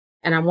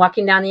and I'm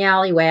walking down the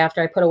alleyway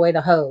after I put away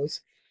the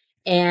hose.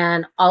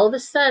 And all of a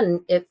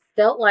sudden, it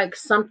felt like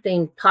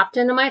something popped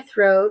into my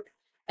throat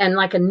and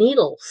like a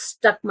needle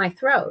stuck my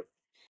throat.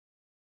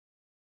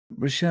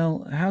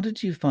 Rochelle, how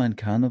did you find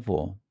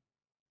carnivore?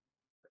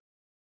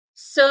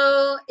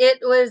 So it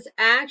was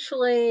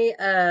actually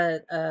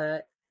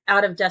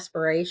out of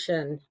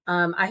desperation.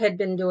 I had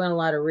been doing a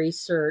lot of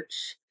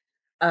research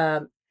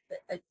um,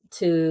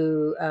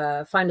 to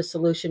find a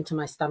solution to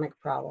my stomach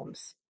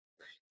problems.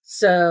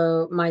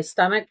 So my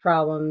stomach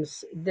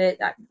problems that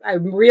I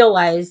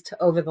realized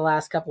over the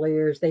last couple of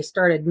years, they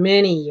started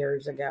many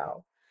years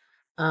ago.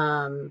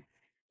 Um,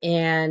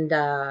 and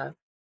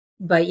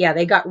but yeah,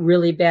 they got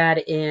really bad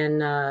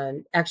in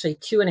actually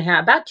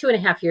about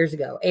 2.5 years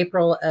ago,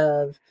 April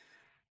of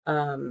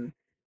um,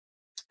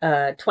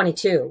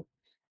 22.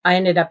 I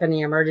ended up in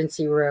the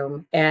emergency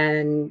room,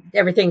 and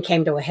everything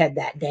came to a head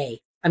that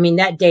day. I mean,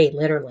 that day,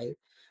 literally.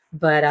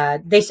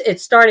 But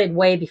it started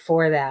way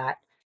before that.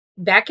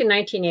 Back in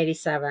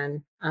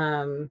 1987,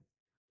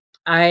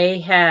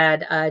 I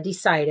had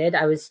decided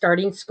I was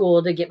starting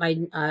school to get my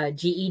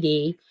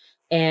GED,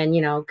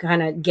 and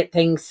kind of get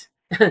things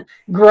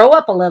grow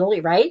up a little,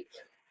 right?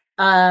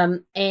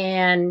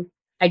 And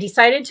I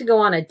decided to go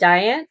on a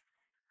diet.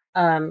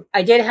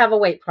 I did have a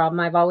weight problem.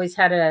 I've always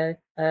had a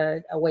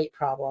weight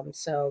problem.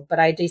 So, but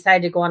I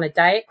decided to go on a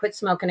diet, quit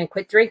smoking, and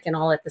quit drinking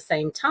all at the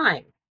same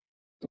time.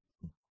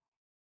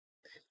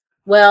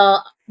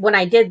 Well, when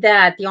I did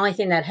that, the only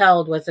thing that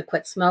held was to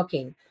quit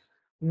smoking.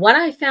 What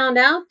I found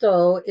out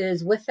though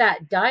is with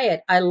that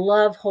diet, I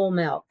love whole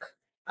milk.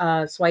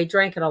 So I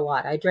drank it a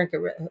lot. I drank it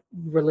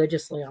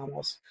religiously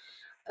almost.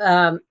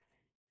 Um,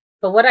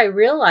 but what I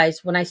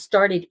realized when I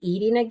started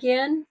eating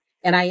again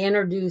and I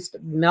introduced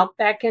milk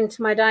back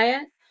into my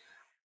diet,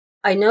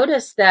 I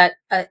noticed that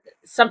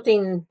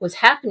something was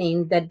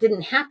happening that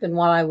didn't happen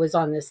while I was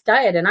on this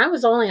diet. And I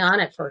was only on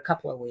it for a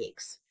couple of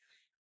weeks.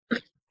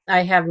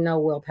 I have no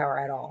willpower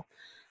at all.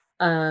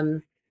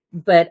 Um,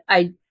 but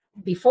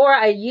before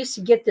I used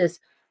to get this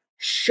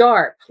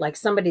sharp, like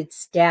somebody had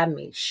stabbed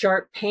me,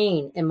 sharp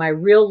pain in my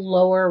real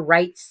lower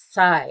right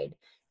side.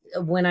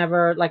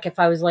 Whenever, like if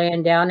I was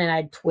laying down and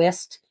I'd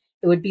twist,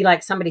 it would be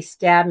like somebody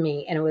stabbed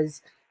me. And it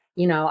was,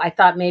 I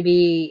thought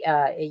maybe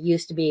it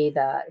used to be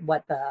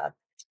the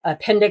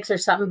appendix or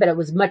something, but it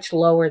was much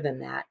lower than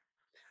that.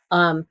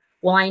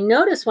 Well, I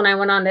noticed when I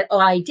went on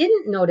I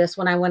didn't notice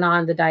when I went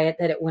on the diet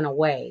that it went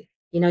away.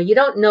 You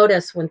don't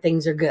notice when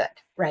things are good,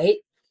 right?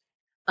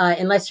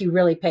 Unless you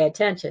really pay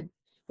attention.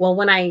 Well,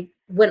 when I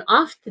went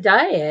off the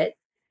diet,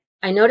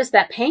 I noticed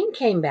that pain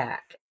came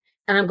back.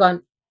 And I'm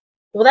going,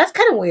 well, that's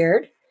kind of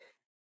weird.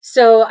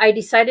 So I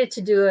decided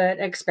to do an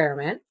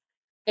experiment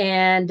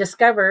and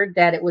discovered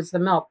that it was the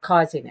milk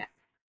causing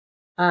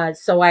it.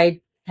 So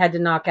I had to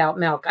knock out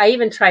milk. I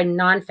even tried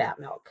non fat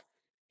milk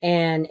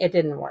and it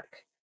didn't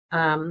work.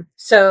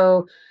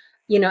 So,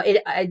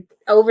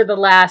 over the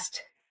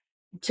last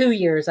 2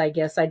 years, I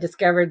guess, I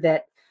discovered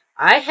that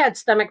I had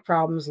stomach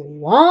problems a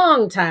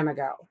long time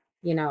ago.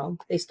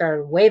 They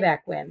started way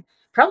back when,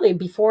 probably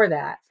before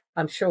that,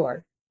 I'm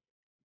sure.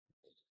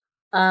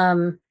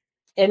 Um,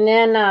 and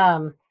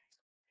then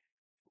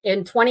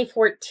in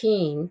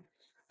 2014,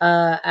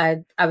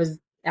 I was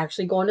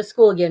actually going to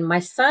school again. My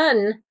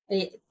son,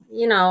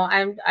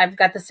 I've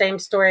got the same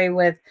story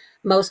with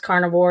most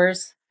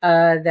carnivores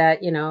that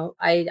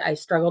I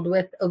struggled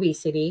with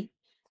obesity.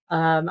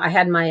 I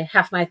had my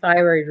half my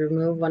thyroid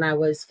removed when I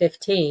was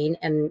 15,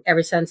 and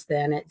ever since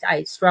then,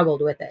 I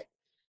struggled with it.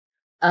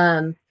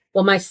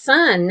 Well, my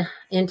son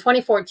in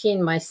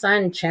 2014, my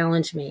son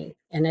challenged me,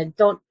 and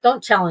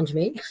don't challenge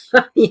me,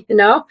 you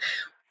know.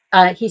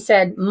 He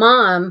said,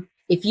 "Mom,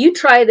 if you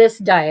try this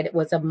diet, it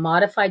was a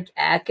modified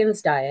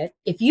Atkins diet.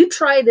 If you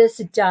try this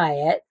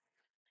diet,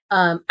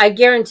 I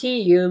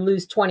guarantee you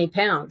lose 20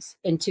 pounds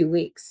in 2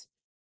 weeks."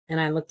 And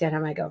I looked at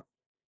him. I go,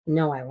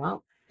 "No, I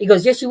won't." He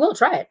goes, "Yes, you will.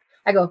 Try it."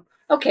 I go,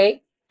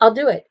 "Okay, I'll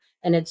do it."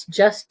 And it's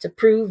just to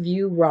prove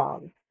you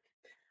wrong.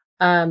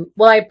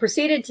 Well, I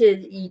proceeded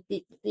to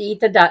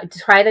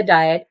try the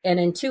diet, and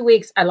in 2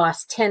 weeks, I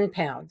lost 10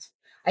 pounds.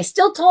 I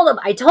still told him,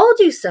 "I told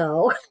you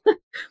so."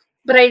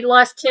 But I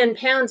lost 10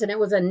 pounds and it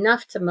was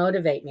enough to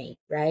motivate me,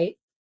 right?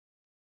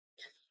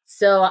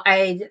 So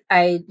I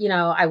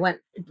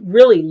went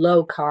really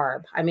low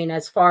carb. I mean,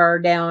 as far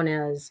down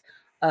as,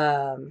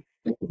 um,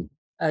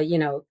 uh, you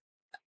know,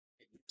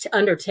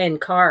 under 10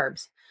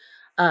 carbs.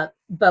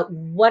 But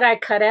what I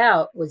cut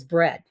out was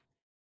bread.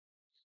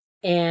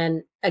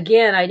 And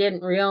again, I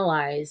didn't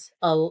realize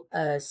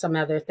some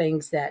other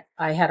things that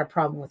I had a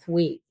problem with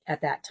wheat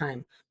at that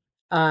time.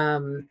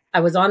 I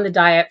was on the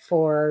diet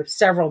for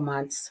several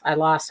months. I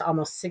lost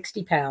almost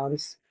 60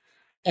 pounds.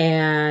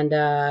 And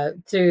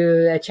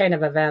through a chain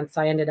of events,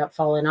 I ended up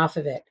falling off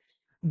of it.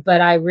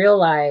 But I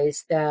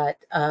realized that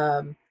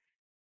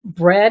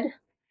bread,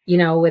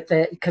 with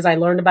because I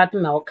learned about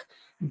the milk,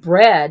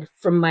 bread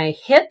from my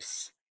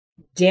hips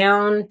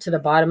down to the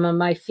bottom of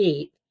my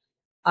feet,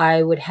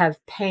 I would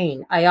have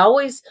pain. I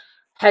always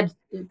had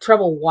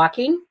trouble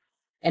walking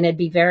and it'd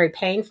be very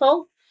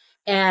painful.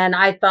 And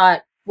I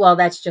thought, well,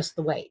 that's just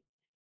the weight,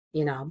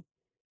 you know.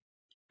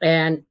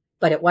 And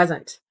but it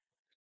wasn't.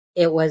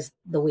 It was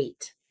the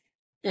wheat.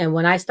 And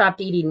when I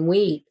stopped eating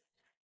wheat,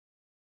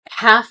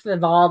 half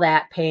of all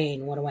that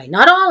pain went away.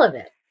 Not all of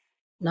it,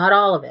 not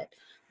all of it,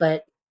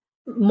 but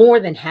more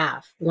than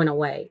half went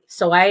away.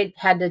 So I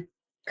had to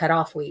cut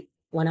off wheat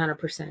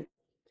 100%.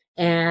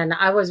 And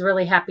I was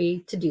really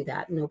happy to do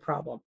that, no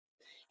problem.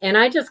 And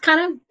I just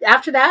kind of,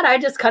 after that, I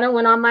just kind of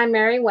went on my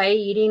merry way,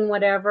 eating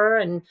whatever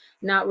and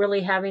not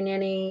really having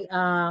any,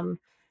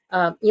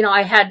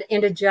 I had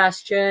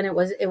indigestion. It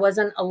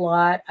wasn't a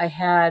lot. I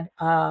had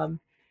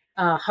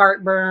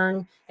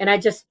heartburn, and I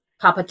just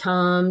pop a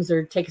Tums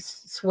or take a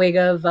swig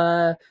of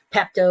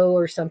Pepto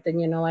or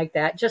something, like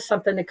that, just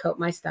something to coat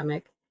my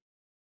stomach.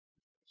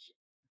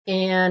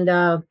 And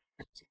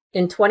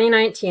in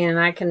 2019, and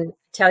I can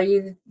tell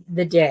you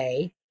the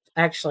day,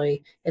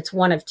 actually, it's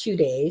one of 2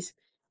 days.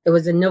 It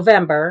was in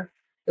November.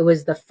 It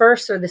was the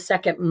first or the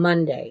second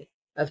Monday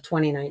of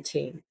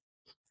 2019.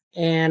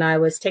 And I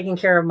was taking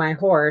care of my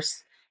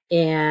horse,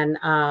 and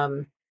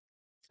I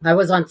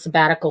was on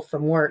sabbatical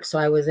from work, so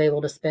I was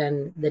able to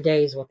spend the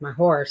days with my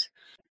horse.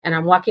 And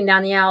I'm walking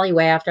down the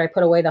alleyway after I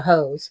put away the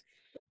hose,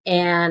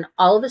 and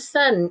all of a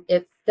sudden,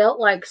 it felt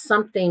like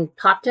something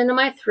popped into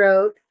my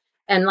throat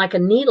and like a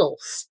needle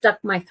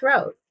stuck my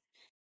throat.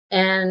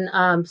 And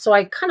so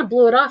I kind of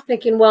blew it off,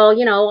 thinking, well,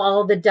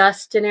 all the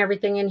dust and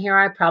everything in here,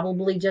 I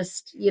probably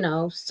just,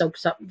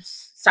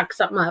 suck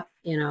something up,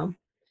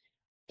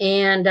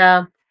 And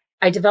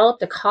I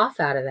developed a cough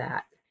out of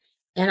that.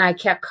 And I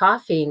kept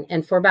coughing.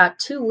 And for about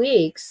 2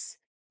 weeks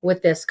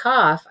with this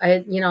cough,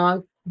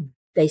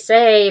 they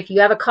say if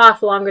you have a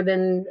cough longer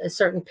than a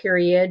certain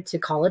period to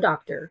call a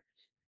doctor.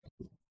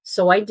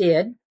 So I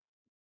did.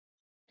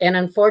 And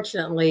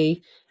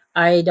unfortunately,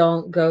 I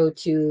don't go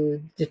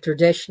to the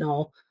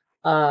traditional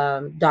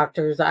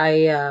doctors.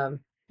 I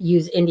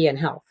use Indian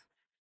Health,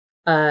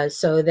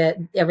 so that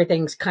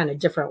everything's kind of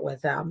different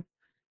with them.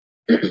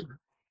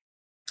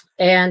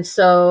 And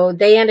so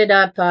they ended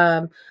up.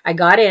 I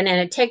got in, and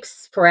it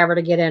takes forever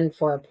to get in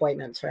for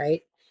appointments,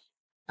 right?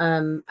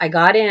 I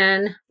got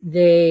in.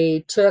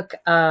 They took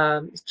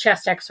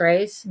chest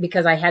X-rays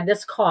because I had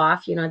this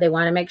cough. They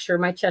want to make sure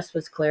my chest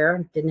was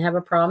clear. Didn't have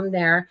a problem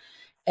there,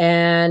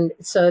 and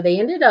so they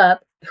ended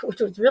up,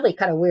 which was really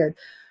kind of weird.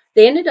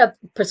 They ended up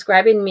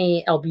prescribing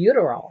me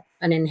albuterol,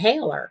 an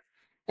inhaler,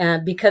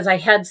 because I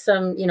had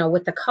some,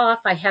 with the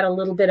cough, I had a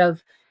little bit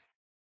of.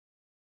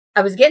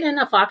 I was getting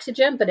enough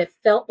oxygen, but it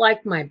felt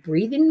like my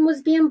breathing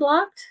was being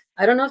blocked.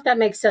 I don't know if that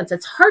makes sense.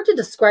 It's hard to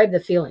describe the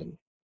feeling,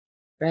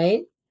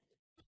 right?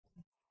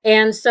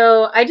 And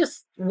so I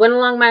just went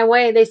along my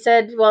way. They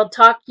said, well,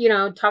 talk to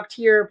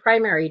your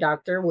primary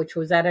doctor, which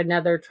was at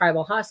another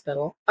tribal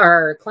hospital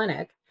or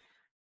clinic.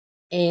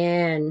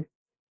 And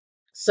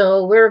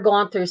so we were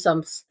going through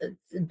some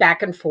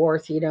back and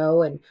forth,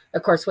 and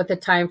of course with the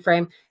time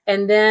frame.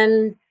 And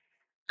then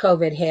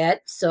COVID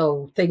hit.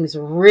 So things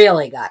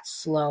really got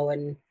slow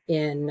in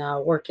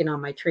working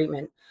on my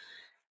treatment.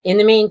 In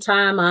the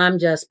meantime, I'm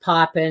just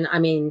popping. I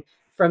mean,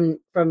 from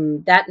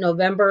that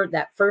November,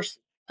 that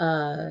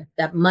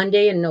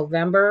Monday in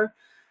November,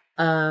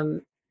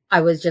 um,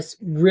 I was just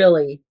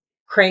really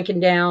cranking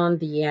down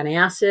the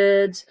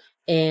antacids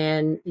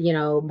and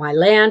my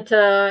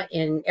Lanta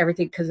and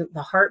everything because of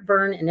the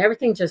heartburn and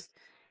everything.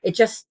 It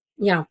just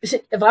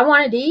if I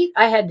wanted to eat,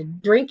 I had to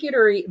drink it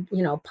or eat,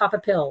 pop a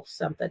pill,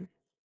 something.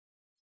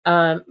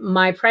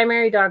 My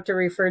primary doctor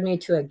referred me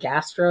to a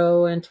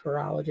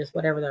gastroenterologist,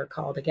 whatever they're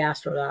called, a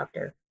gastro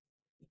doctor.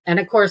 And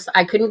of course,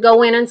 I couldn't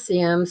go in and see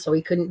him, so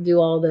he couldn't do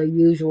all the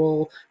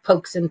usual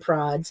pokes and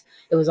prods.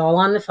 It was all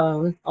on the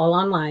phone, all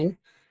online.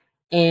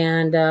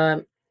 And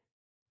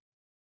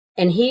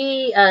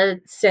he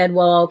said,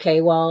 "Well,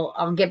 okay, well,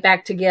 I'll get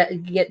back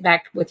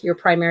with your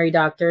primary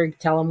doctor,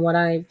 tell him what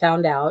I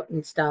found out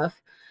and stuff."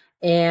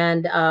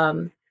 And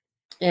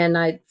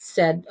I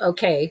said,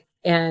 "Okay."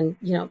 And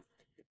a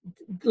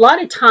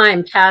lot of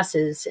time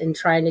passes in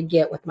trying to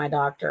get with my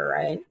doctor,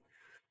 right?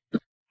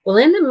 Well,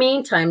 in the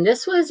meantime,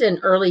 this was in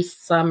early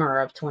summer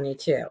of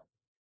 22.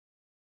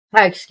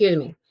 Excuse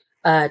me,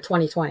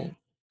 2020,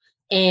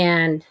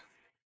 and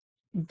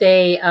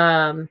they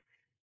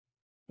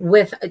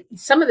with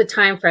some of the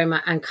time frame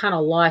I'm kind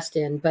of lost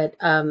in, but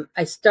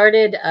I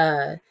started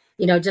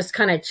just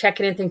kind of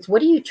checking in things.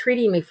 What are you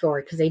treating me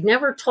for? Because they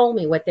never told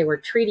me what they were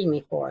treating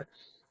me for.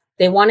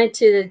 They wanted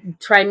to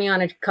try me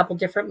on a couple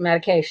different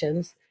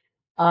medications,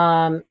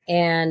 and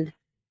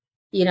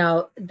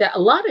a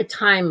lot of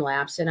time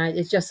lapse, and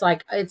it's just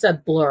like it's a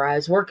blur. I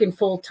was working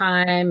full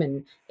time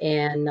and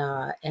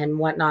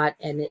whatnot,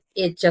 and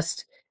it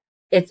just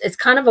it's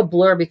kind of a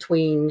blur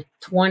between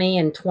 20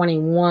 and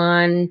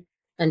 21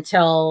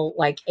 until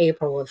like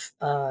April of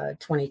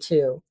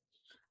 22.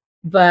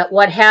 But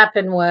what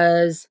happened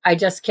was I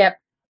just kept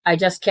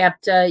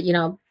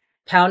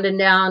pounding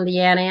down the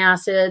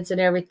antacids and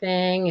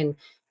everything,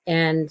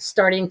 and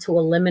starting to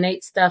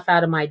eliminate stuff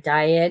out of my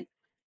diet.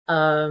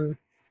 Um,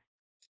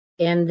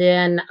 and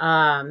then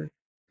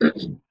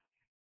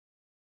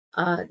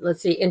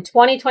let's see, in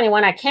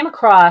 2021, I came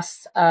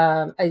across,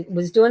 I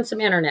was doing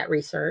some internet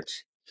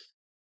research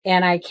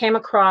and I came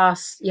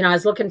across, I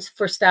was looking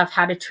for stuff,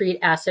 how to treat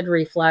acid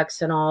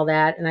reflux and all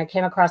that. And I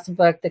came across the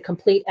book, The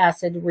Complete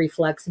Acid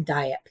Reflux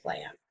Diet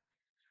Plan.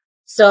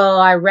 So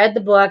I read the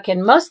book,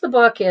 and most of the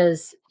book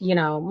is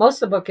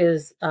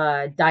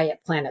diet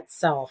plan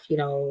itself,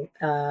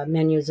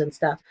 menus and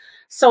stuff.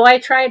 So I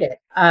tried it,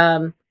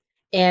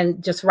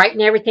 and just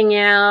writing everything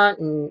out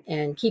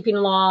and keeping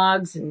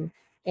logs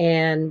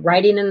and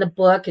writing in the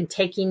book and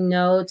taking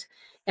notes.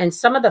 And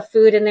some of the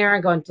food in there,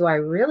 I'm going, do I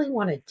really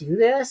want to do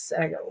this?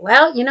 And I go,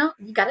 well, you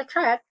got to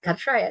try it. Got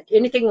to try it.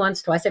 Anything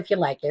once, twice if you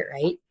like it,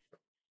 right?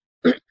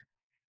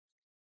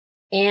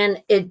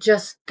 And it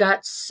just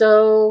got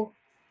so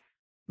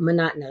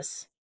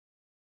monotonous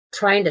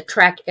trying to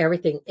track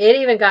everything. It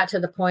even got to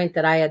the point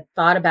that I had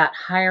thought about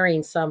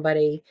hiring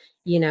somebody,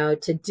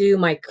 to do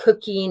my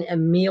cooking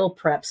and meal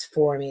preps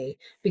for me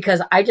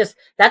because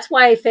that's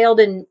why I failed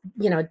in,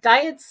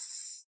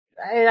 diets.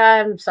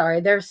 I'm sorry,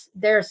 there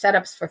are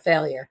setups for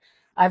failure.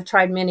 I've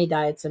tried many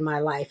diets in my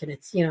life and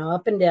it's,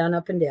 up and down,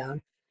 up and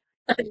down.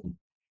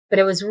 But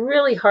it was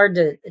really hard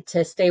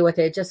to stay with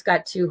it. It just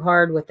got too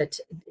hard with it,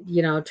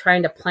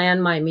 trying to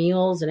plan my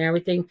meals and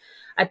everything.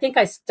 I think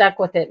I stuck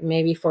with it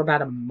maybe for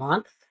about a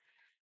month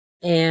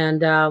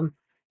and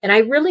and I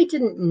really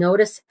didn't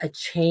notice a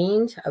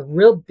change, a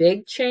real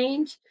big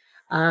change.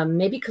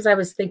 Maybe because I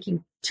was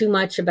thinking too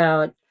much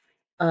about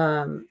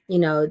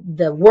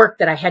the work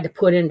that I had to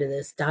put into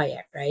this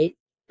diet, right?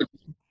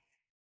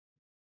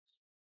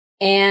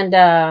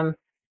 And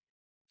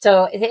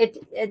so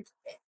it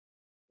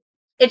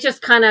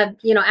just kind of,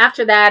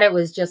 after that, it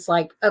was just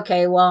like,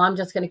 okay, well, I'm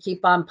just going to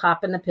keep on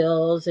popping the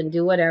pills and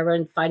do whatever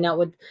and find out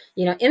what,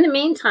 in the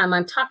meantime,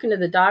 I'm talking to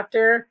the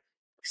doctor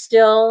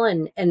still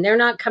and they're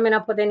not coming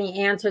up with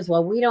any answers.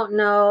 Well, we don't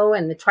know.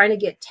 And they're trying to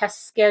get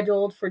tests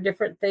scheduled for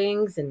different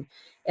things and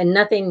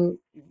nothing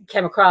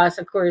came across.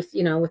 Of course,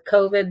 with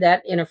COVID,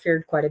 that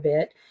interfered quite a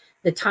bit.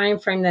 The time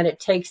frame that it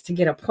takes to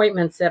get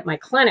appointments at my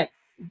clinic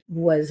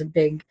was a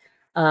big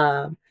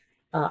uh,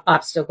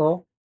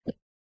 obstacle.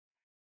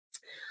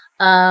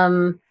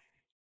 Um,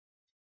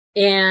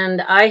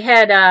 And I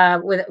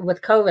had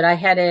with COVID, I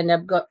had to end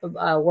up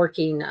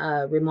working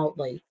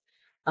remotely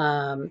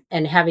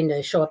and having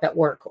to show up at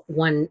work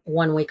one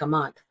week a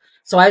month.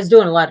 So I was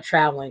doing a lot of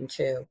traveling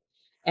too.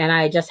 And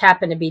I just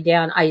happened to be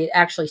down. I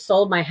actually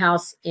sold my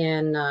house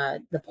in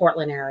the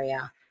Portland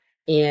area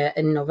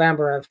in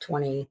November of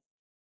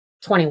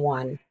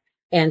 2021.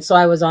 And so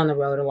I was on the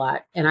road a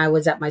lot. And I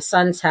was at my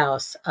son's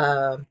house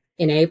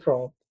in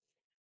April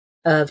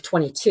of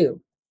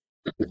 22.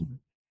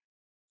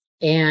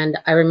 And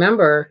I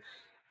remember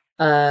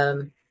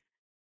um,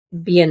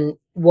 being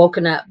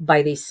woken up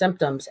by these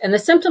symptoms. And the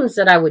symptoms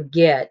that I would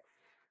get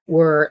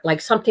were like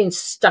something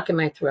stuck in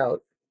my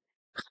throat,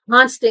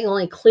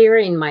 constantly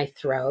clearing my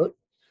throat.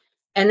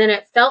 And then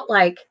it felt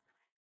like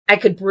I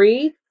could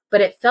breathe, but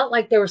it felt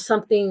like there was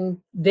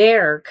something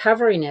there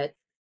covering it,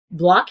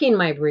 blocking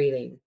my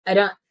breathing. I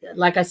don't,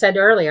 like I said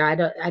earlier, I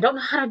don't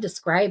know how to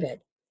describe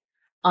it.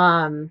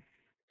 Um,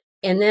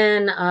 and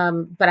then,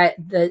 but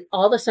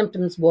all the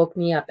symptoms woke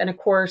me up. And of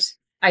course,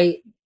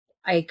 I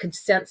could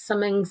sense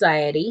some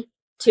anxiety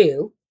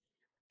too.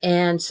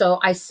 And so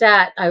I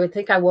would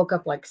think I woke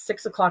up like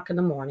 6 o'clock in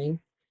the morning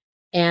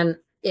and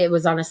it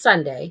was on a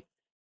Sunday.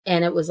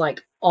 And it was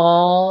like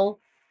all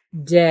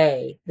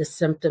day the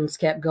symptoms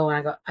kept going.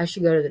 I go, I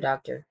should go to the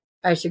doctor.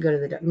 I should go to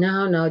the doctor.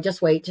 No, no,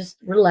 just wait, just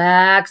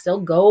relax.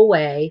 They'll go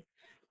away.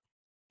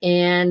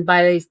 And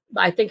I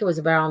think it was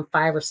around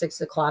 5 or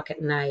 6 o'clock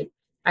at night,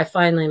 I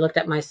finally looked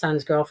at my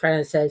son's girlfriend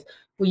and says,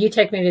 will you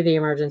take me to the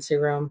emergency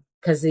room?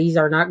 Because these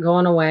are not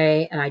going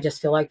away. And I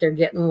just feel like they're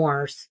getting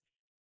worse.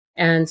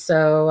 And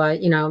so,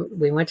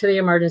 we went to the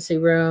emergency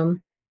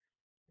room,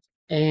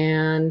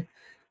 and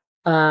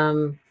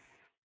um,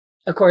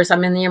 of course,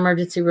 I'm in the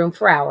emergency room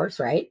for hours,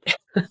 right?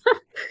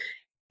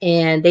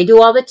 And they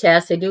do all the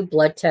tests. They do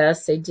blood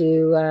tests. They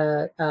do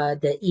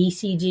the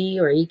ECG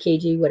or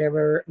EKG,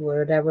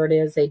 whatever it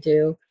is they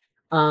do,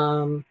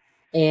 um,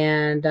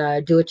 and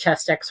do a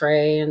chest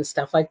X-ray and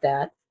stuff like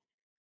that.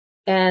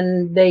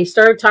 And they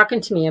started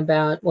talking to me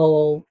about,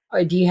 well,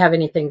 do you have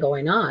anything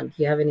going on?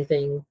 Do you have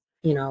anything,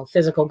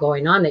 physical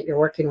going on that you're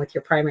working with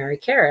your primary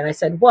care? And I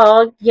said,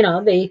 well,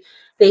 they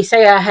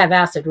say I have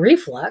acid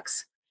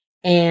reflux,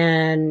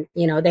 and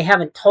they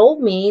haven't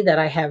told me that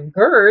I have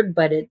GERD,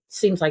 but it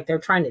seems like they're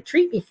trying to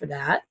treat me for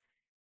that.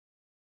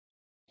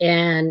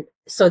 And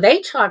so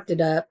they chalked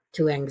it up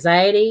to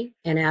anxiety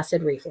and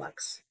acid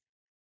reflux.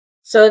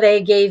 So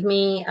they gave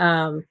me,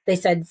 they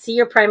said, see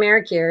your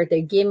primary care.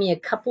 They gave me a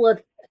couple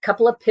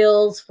of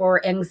pills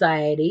for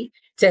anxiety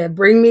to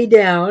bring me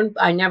down.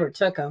 I never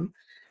took them,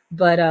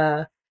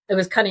 but it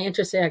was kind of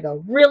interesting. I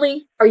go,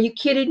 really? Are you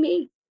kidding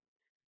me?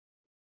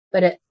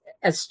 But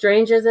as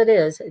strange as it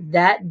is,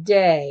 that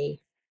day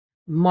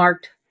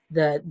marked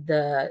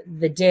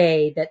the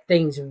day that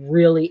things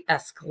really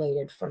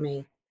escalated for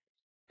me.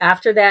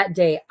 After that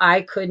day,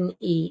 I couldn't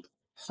eat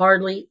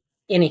hardly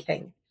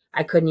anything.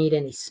 I couldn't eat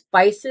any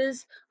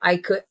spices.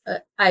 I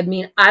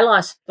mean, I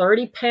lost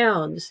 30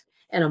 pounds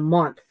in a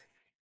month,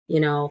 you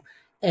know,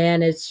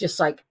 and it's just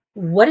like,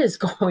 what is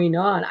going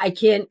on? I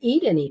can't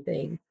eat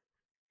anything.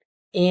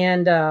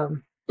 And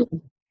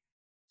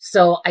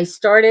so I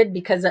started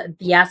because of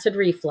the acid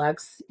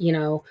reflux,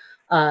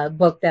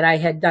 book that I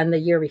had done the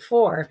year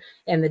before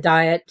and the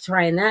diet,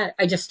 trying that.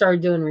 I just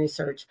started doing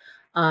research.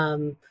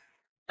 Um,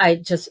 I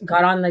just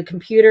got on the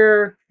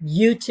computer,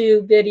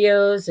 YouTube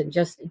videos, and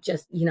just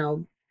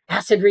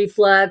acid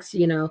reflux,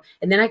 and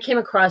then I came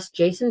across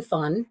Jason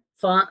Fung,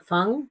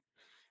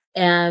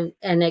 and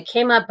it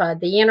came up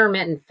the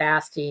intermittent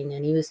fasting,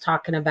 and he was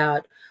talking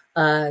about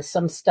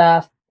some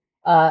stuff,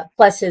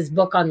 plus his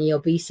book on the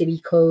obesity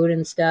code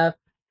and stuff.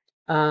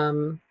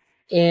 Um,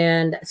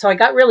 and so I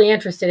got really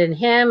interested in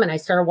him, and I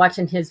started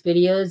watching his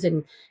videos,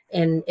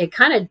 and it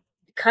kind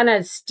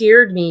of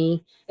steered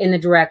me in the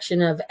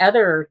direction of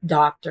other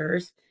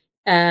doctors.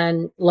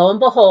 And lo and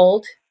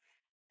behold,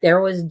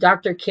 there was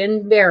Dr.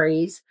 Ken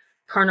Berry's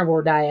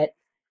carnivore diet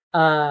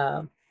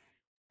uh,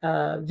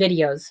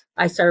 videos.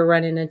 I started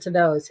running into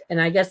those,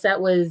 and I guess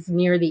that was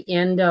near the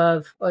end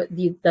of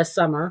the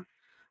summer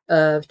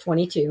of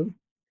 22,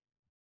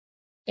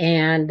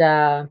 and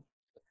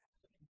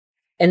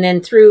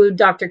then through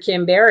Dr.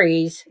 Kim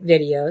Berry's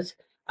videos,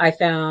 I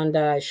found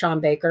Sean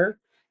Baker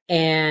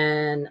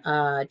and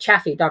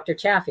Dr.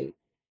 Chaffee.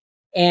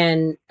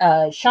 And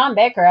Sean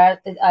Baker,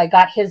 I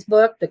got his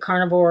book, The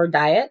Carnivore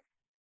Diet.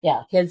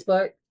 Yeah, his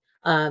book,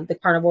 The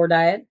Carnivore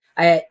Diet.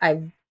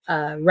 I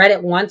read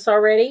it once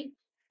already.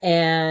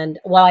 And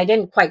while I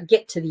didn't quite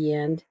get to the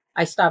end,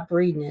 I stopped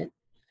reading it.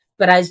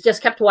 But I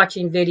just kept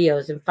watching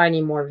videos and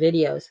finding more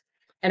videos.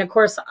 And of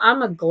course,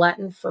 I'm a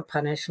glutton for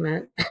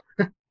punishment.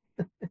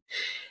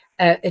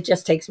 It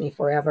just takes me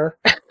forever.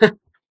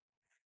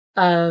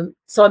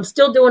 So I'm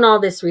still doing all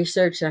this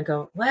research, and I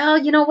go,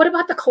 well, what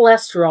about the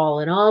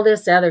cholesterol and all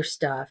this other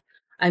stuff?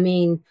 I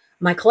mean,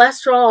 my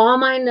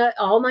cholesterol,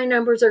 all my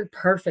numbers are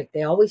perfect.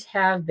 They always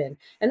have been,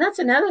 and that's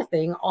another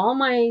thing. All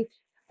my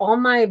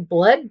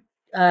blood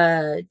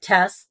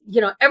tests,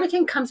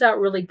 everything comes out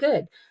really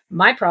good.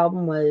 My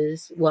problem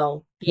was,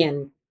 well,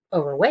 being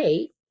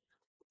overweight,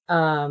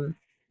 um,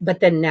 but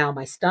then now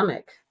my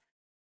stomach.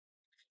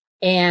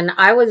 And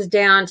I was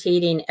down to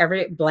eating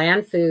every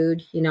bland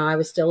food. I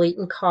was still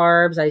eating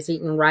carbs. I was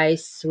eating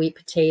rice, sweet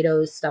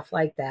potatoes, stuff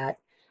like that.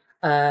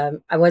 I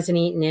wasn't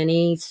eating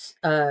any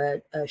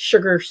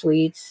sugar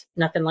sweets,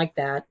 nothing like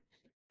that.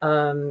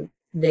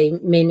 They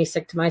made me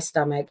sick to my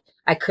stomach.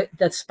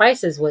 The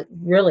spices what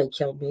really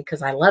killed me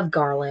because I love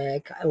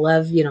garlic. I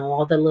love,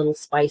 all the little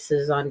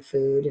spices on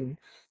food, and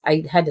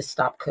I had to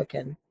stop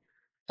cooking.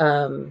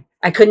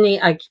 I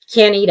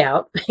can't eat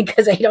out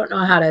because I don't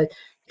know how to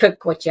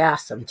cook what you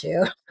ask them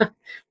to.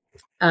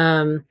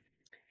 Um,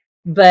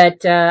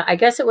 but I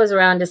guess it was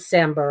around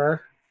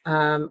December.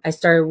 I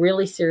started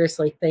really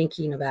seriously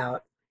thinking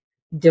about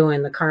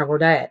doing the carnivore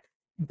diet,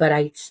 but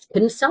I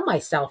couldn't sell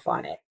myself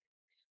on it.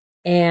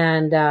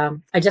 And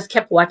I just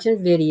kept watching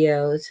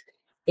videos.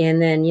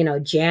 And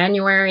then,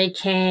 January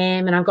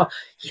came, and I'm going,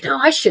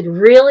 I should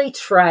really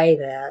try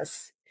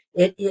this.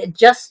 It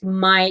just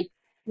might,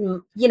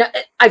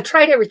 I've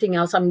tried everything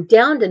else. I'm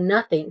down to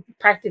nothing,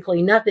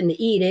 practically nothing to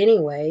eat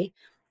anyway.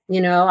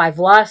 I've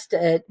lost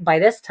by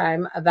this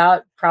time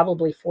about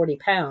probably 40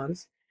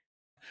 pounds.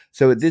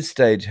 So at this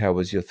stage, how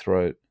was your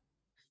throat?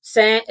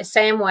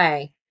 Same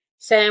way,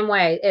 same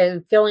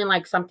way. Feeling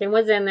like something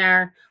was in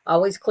there,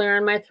 always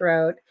clearing my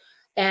throat.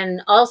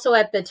 And also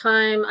at the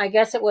time, I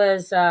guess it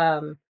was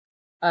uh,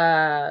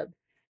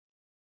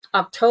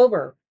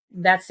 October.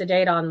 That's the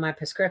date on my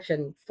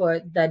prescription for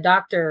the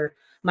doctor.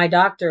 My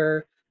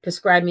doctor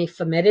prescribed me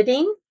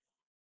famotidine,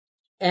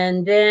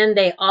 and then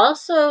they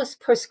also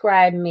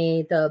prescribed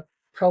me the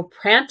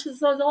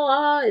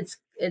propranolol.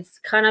 It's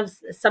kind of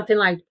something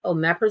like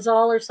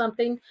omeprazole or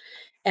something,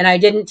 and I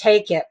didn't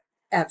take it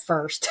at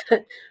first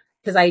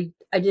because I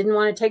didn't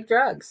want to take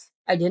drugs.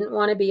 I didn't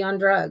want to be on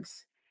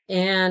drugs,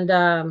 and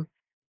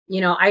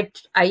I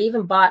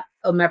even bought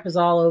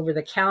omeprazole over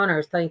the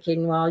counter,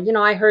 thinking, well,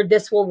 I heard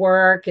this will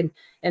work, and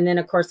then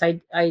of course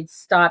I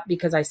stopped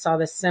because I saw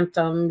the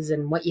symptoms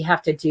and what you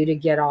have to do to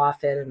get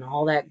off it and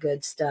all that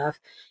good stuff,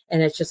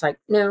 and it's just like,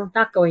 no,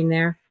 not going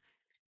there.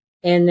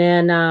 And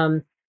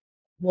then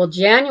well,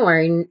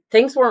 January,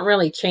 things weren't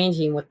really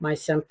changing with my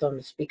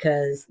symptoms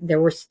because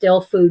there were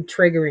still food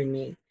triggering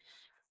me.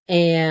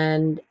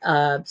 And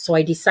so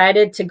I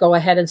decided to go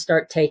ahead and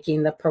start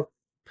taking the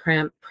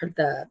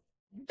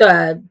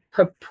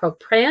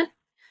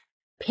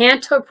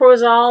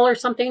pantoprazole or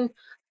something.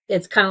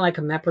 It's kind of like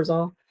a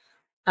meprazole.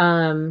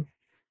 Um,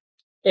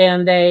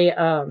 and they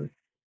and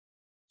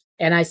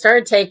I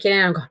started taking it.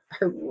 And I'm going,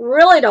 I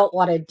really don't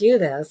want to do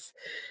this.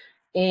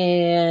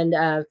 And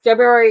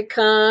February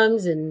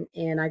comes, and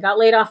I got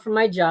laid off from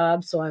my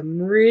job, so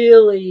I'm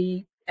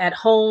really at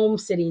home,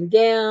 sitting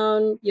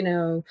down,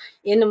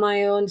 into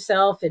my own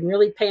self and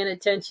really paying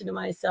attention to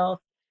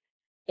myself.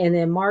 And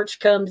then March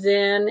comes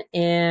in,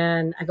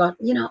 and I go,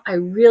 I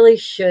really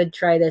should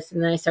try this.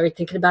 And then I started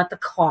thinking about the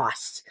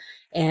cost,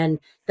 and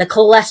the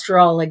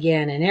cholesterol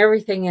again and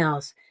everything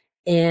else.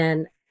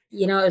 And,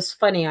 it's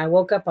funny. I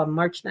woke up on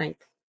March 9th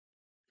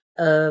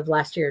of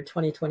last year,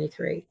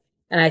 2023,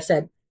 and I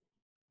said,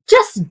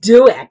 just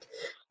do it.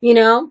 You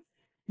know,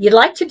 you'd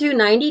like to do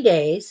 90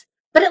 days,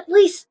 but at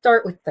least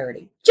start with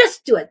 30.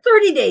 Just do it.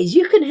 30 days.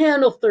 You can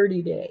handle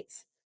 30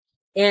 days.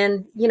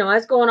 And, I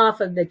was going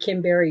off of the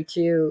Kim Berry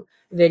 2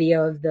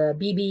 video of the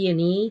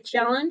BB&E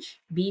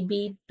challenge,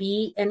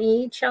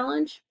 BBB&E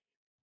challenge.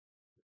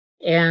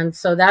 And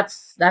so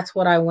that's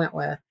what I went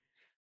with.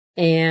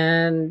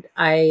 And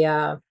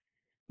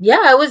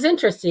yeah, it was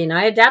interesting.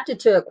 I adapted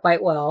to it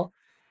quite well,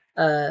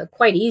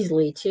 quite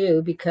easily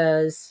too,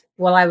 because,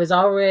 well, I was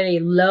already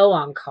low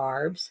on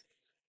carbs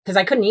because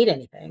I couldn't eat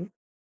anything.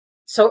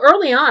 So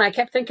early on, I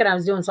kept thinking I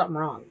was doing something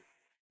wrong.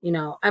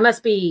 I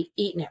must be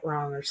eating it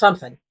wrong or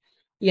something,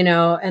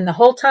 and the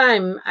whole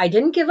time I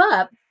didn't give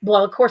up.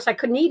 Well, of course, I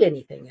couldn't eat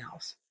anything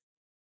else,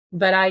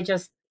 but I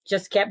just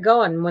kept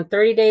going. When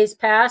 30 days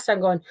passed, I'm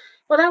going,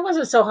 well, that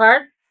wasn't so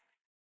hard.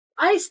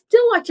 I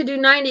still like to do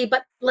 90,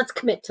 but let's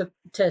commit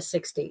to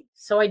 60.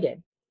 So I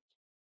did.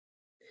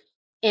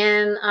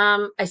 And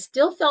I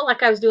still felt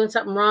like I was doing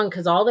something wrong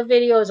because all the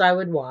videos I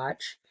would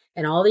watch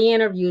and all the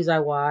interviews I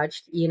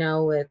watched,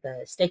 with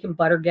the Steak and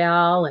Butter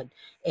Gal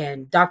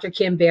and Dr.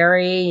 Kim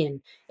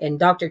Berry and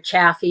Dr.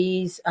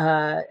 Chaffee's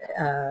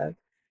videos,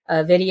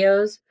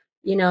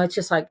 it's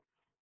just like,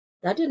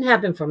 that didn't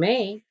happen for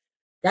me.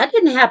 That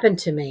didn't happen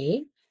to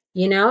me,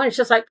 and it's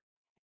just like,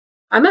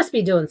 I must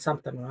be doing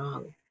something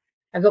wrong.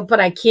 I go, but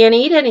I can't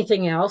eat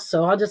anything else,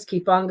 so I'll just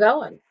keep on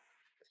going.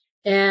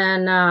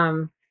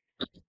 And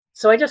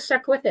so I just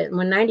stuck with it. And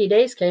when 90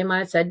 days came,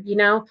 I said,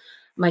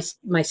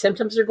 my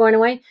symptoms are going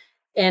away.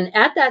 And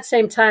at that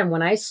same time,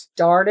 when I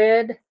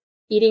started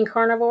eating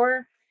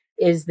carnivore,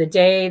 is the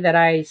day that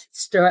I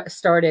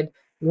started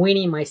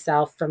weaning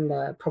myself from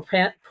the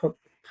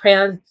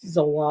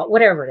propranolol,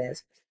 whatever it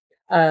is,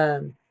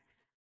 um,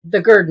 the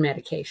GERD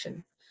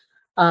medication,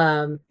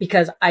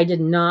 because I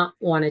did not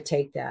want to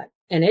take that.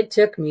 And it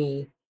took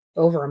me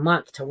over a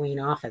month to wean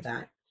off of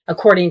that,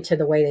 according to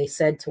the way they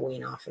said to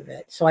wean off of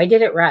it. So I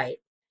did it right.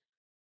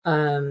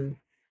 Um,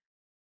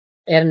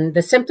 and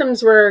the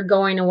symptoms were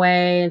going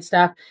away and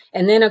stuff.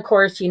 And then, of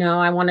course,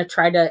 I want to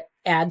try to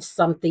add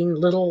something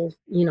little,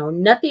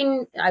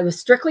 nothing. I was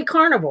strictly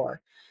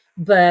carnivore,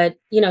 but,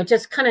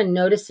 just kind of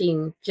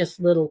noticing just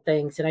little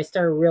things. And I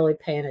started really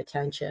paying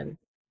attention.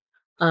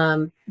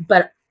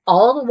 But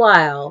all the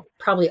while,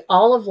 probably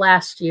all of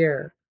last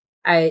year,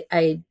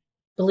 I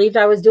believed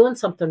I was doing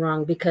something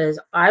wrong because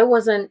I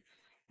wasn't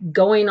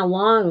going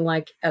along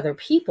like other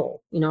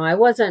people. I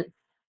wasn't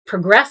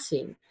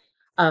progressing.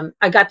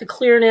 I got the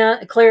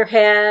clear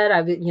head.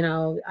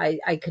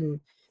 I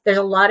can. There's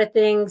a lot of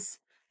things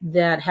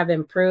that have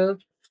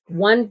improved.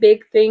 One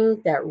big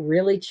thing that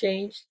really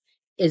changed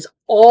is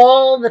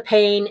all the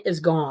pain is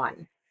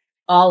gone.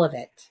 All of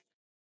it.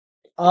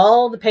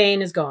 All the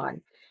pain is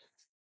gone.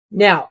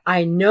 Now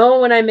I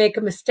know when I make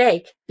a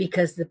mistake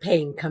because the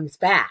pain comes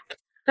back.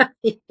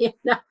 you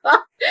know?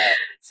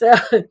 So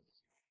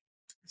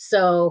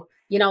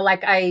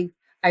like I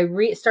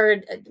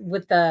started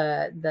with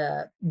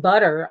the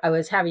butter. I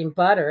was having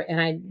butter,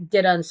 and I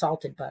did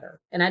unsalted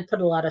butter, and I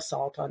put a lot of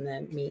salt on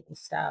the meat and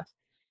stuff.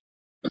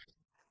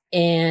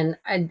 And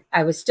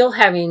I was still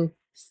having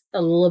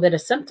a little bit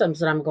of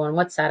symptoms, and I'm going,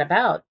 what's that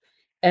about?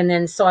 And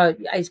then so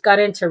I got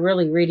into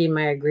really reading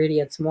my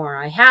ingredients more.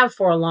 I have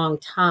for a long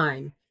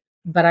time,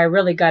 but I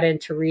really got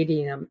into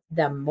reading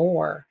them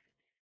more.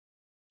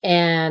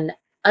 And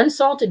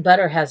unsalted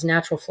butter has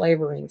natural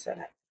flavorings in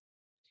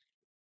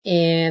it,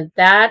 and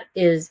that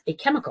is a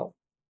chemical.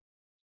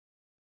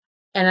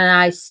 And then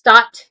I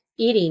stopped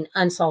eating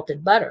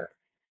unsalted butter.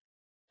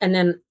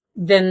 And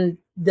then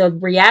the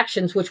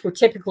reactions, which were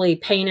typically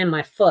pain in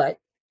my foot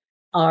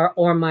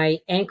or my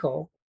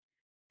ankle,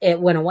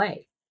 it went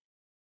away.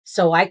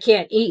 So I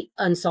can't eat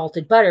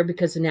unsalted butter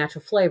because of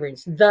natural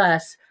flavorings.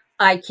 Thus,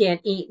 I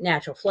can't eat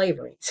natural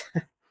flavorings.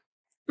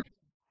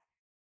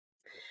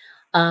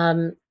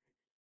 um,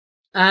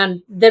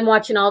 and then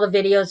watching all the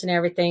videos and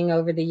everything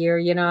over the year,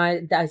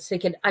 I was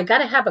thinking I got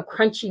to have a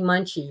crunchy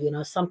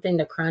munchie, something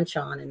to crunch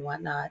on and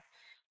whatnot.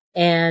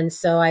 And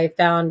so I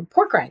found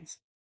pork rinds.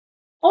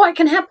 Oh, I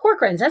can have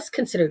pork rinds. That's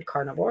considered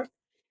carnivore.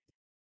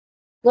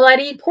 Well, I'd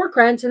eat pork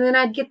rinds and then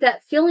I'd get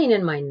that feeling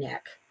in my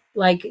neck.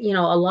 Like,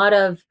 a lot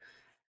of,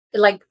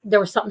 like there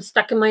was something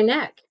stuck in my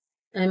neck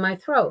and in my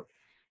throat.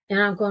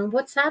 And I'm going,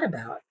 what's that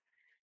about?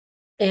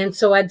 And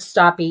so I'd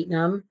stop eating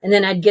them. And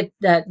then I'd get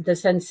the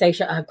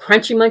sensation of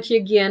crunchy munchy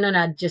again. And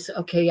I'd just,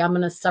 okay, I'm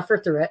going to suffer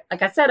through it.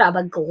 Like I said, I'm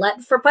a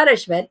glutton for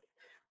punishment.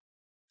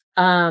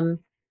 Um,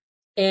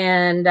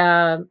 and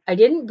I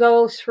didn't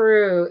go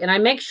through, and I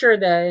make sure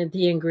the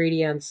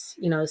ingredients,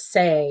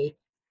 say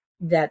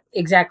that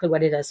exactly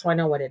what it is, so I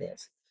know what it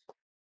is.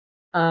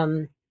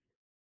 Um,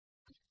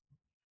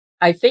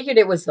 I figured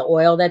it was the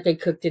oil that they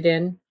cooked it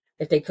in,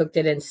 if they cooked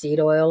it in seed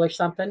oil or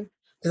something.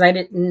 because I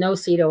didn't no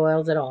seed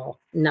oils at all,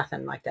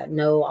 nothing like that,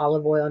 no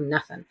olive oil,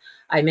 nothing.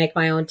 I make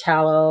my own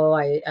tallow.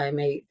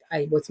 I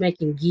was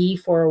making ghee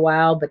for a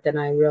while, but then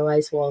I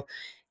realized, well,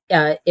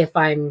 if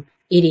I'm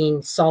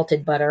eating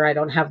salted butter, I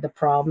don't have the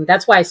problem.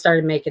 That's why I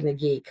started making the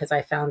ghee, because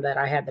I found that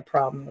I had the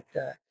problem with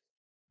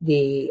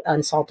the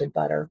unsalted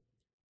butter.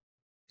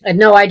 And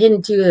no, I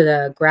didn't do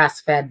the grass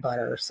fed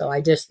butter, so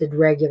I just did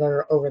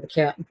regular over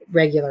the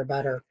regular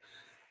butter.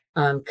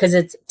 Because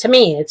it's to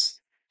me it's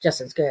just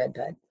as good,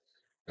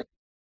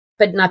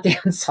 but not the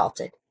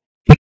unsalted.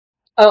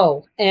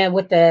 Oh, and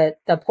with the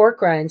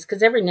pork rinds,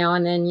 because every now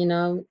and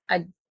then,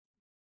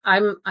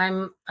 I'm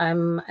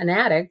an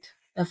addict,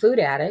 a food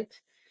addict,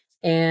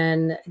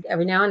 and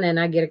every now and then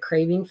I get a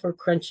craving for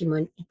crunchy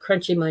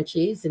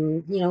munchies,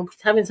 and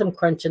having some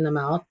crunch in the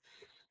mouth,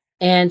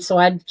 and so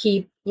I'd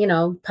keep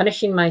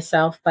punishing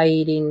myself by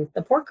eating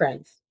the pork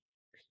rinds.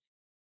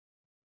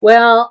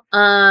 Well,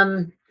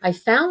 I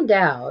found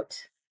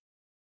out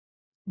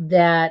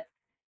that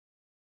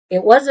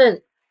it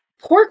wasn't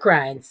pork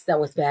rinds that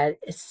was bad.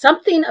 It's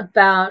something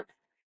about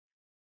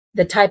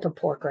the type of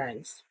pork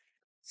rinds.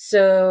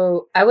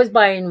 So I was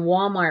buying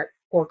Walmart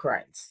pork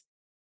rinds,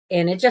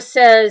 and it just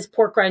says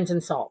pork rinds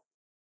and salt.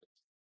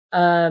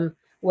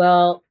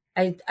 Well,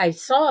 I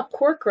saw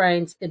pork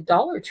rinds at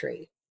Dollar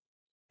Tree.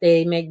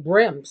 They make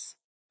Brims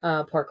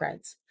pork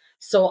rinds.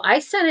 So I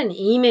sent an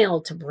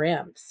email to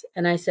Brims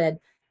and I said,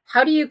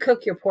 "How do you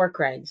cook your pork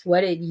rinds?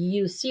 What do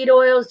you use? Seed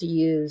oils? Do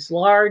you use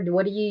lard?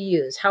 What do you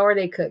use? How are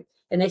they cooked?"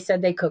 And they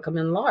said they cook them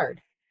in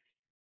lard.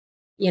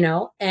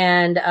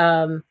 And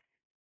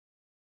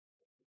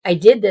I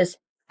did this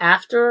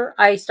after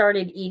I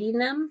started eating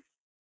them,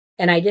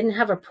 and I didn't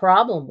have a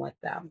problem with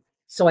them.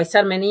 So I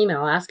sent them an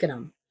email asking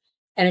them,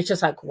 and it's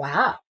just like,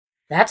 wow,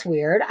 that's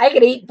weird. I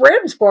could eat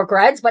Brim's pork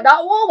rinds, but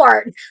not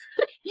Walmart.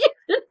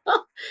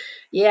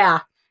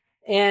 Yeah.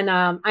 And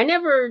I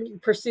never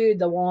pursued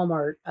the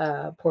Walmart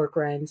pork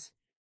rinds,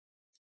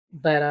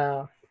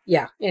 but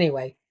yeah.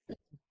 Anyway,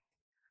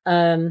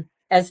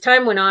 as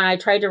time went on, I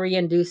tried to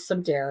reintroduce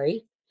some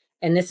dairy,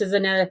 and this is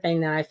another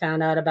thing that I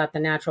found out about the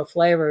natural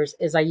flavors.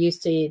 Is I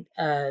used to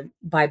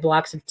buy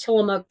blocks of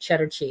Tillamook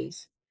cheddar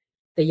cheese,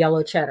 the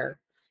yellow cheddar,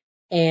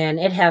 and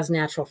it has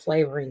natural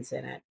flavorings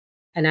in it.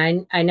 And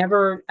I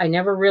never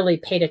really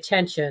paid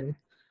attention,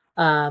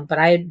 but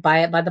I'd buy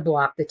it by the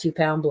block, the 2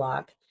 pound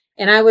block,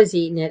 and I was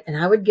eating it, and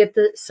I would get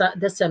the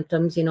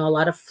symptoms, a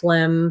lot of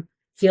phlegm,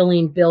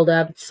 feeling build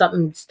up,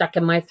 something stuck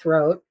in my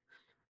throat,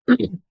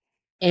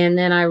 and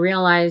then I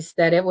realized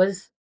that it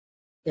was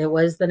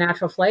the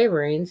natural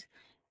flavorings,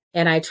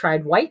 and I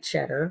tried white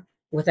cheddar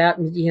without,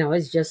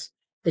 it's just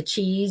the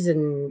cheese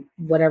and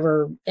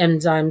whatever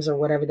enzymes or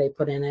whatever they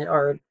put in it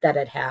or that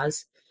it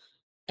has,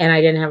 and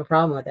I didn't have a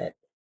problem with it.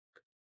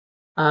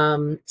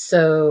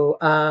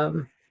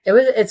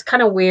 It's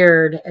kind of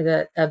weird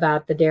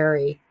about the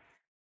dairy.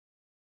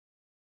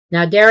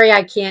 Now, dairy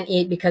I can't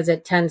eat because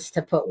it tends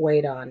to put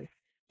weight on.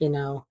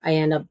 I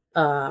end up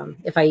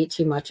if I eat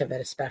too much of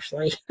it,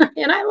 especially,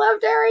 and I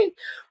love dairy,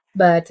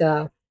 but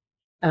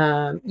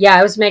yeah,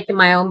 I was making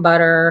my own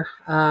butter.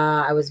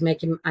 I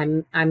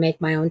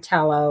make my own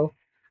tallow.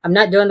 I'm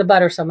not doing the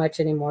butter so much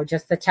anymore,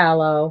 just the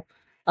tallow.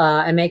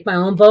 I make my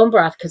own bone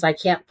broth because I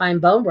can't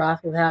find bone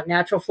broth without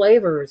natural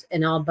flavors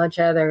and a bunch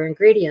of other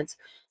ingredients,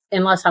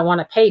 unless I want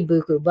to pay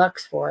buku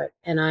bucks for it.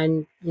 And I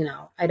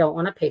don't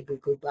want to pay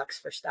buku bucks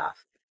for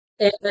stuff.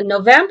 And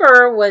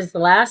November was the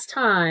last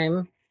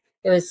time.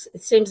 It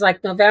seems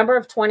like November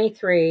of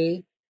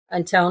 23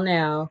 until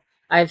now,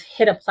 I've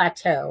hit a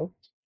plateau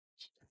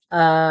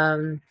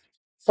um,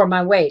 for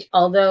my weight.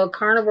 Although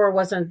carnivore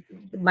wasn't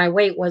my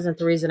weight wasn't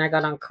the reason I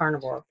got on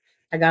carnivore.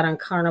 I got on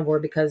carnivore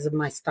because of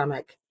my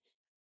stomach,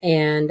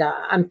 and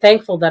I'm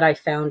thankful that I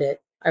found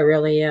it. I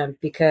really am,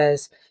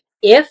 because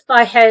if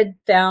I had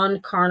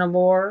found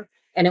carnivore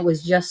and it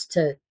was just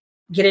to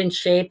get in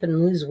shape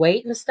and lose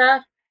weight and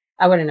stuff,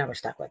 I would have never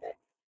stuck with it.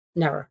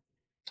 Never.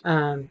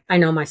 I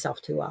know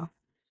myself too well.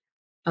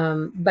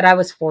 But I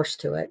was forced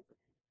to it.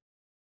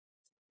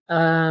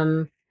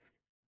 Um,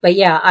 But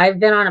yeah, I've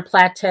been on a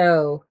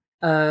plateau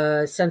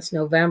since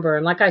November,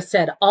 and like I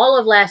said, all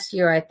of last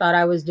year I thought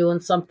I was doing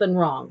something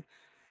wrong.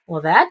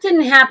 Well, that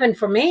didn't happen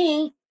for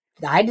me.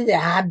 I didn't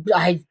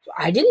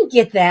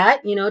get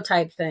that,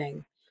 type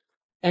thing.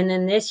 And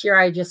then this year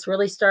I just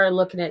really started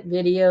looking at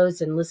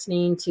videos and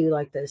listening to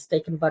like the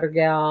Steak and Butter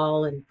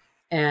Gal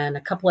and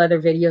a couple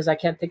other videos. I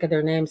can't think of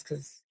their names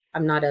because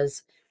I'm not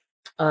as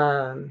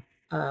um,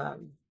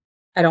 um,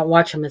 I don't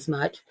watch them as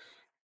much.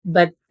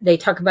 But they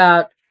talk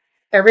about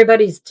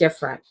everybody's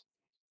different.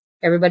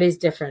 Everybody's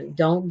different.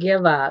 Don't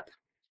give up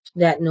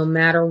that no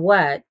matter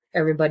what,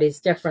 everybody's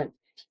different.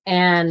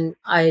 And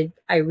I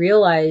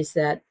realize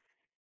that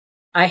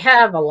I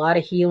have a lot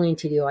of healing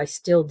to do. I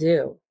still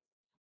do.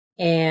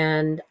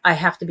 And I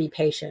have to be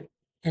patient.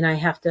 And I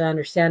have to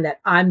understand that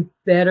I'm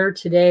better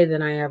today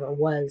than I ever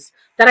was,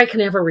 that I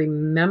can ever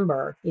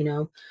remember.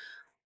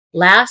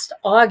 Last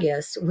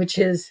August, which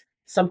is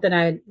something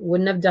I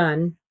wouldn't have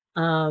done,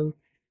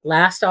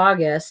 last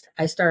August,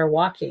 I started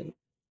walking,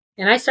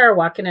 And I started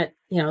walking at,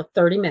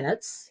 30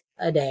 minutes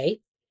a day,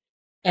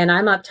 and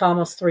I'm up to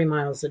almost 3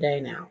 miles a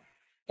day now.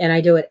 And I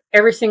do it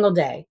every single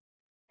day.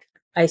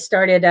 I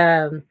started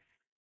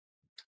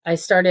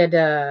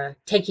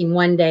taking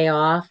one day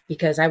off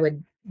because I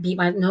would beat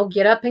my no,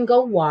 get up and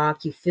go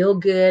walk. You feel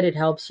good, it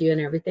helps you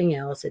and everything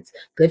else. It's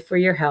good for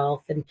your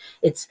health, and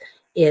it's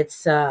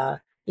it's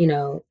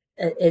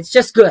it's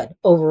just good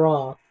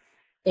overall.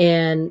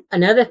 And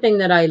another thing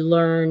that I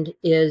learned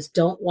is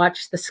don't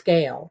watch the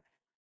scale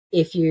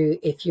if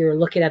you're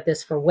looking at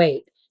this for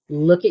weight.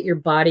 Look at your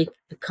body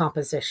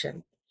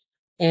composition.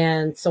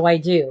 And so I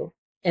do.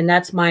 And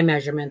that's my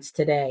measurements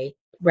today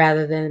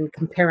rather than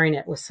comparing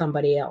it with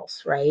somebody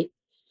else, right?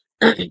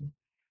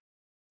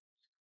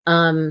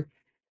 um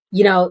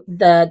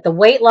the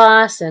weight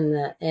loss and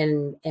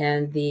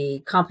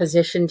the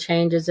composition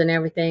changes and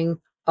everything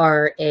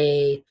are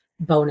a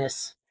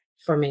bonus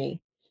for me.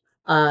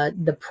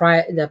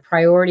 The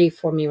priority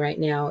for me right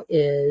now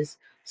is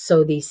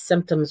so these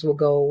symptoms will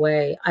go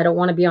away. I don't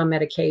want to be on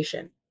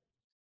medication,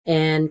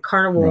 and Right.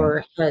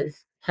 Carnivore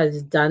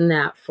has done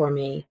that for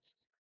me.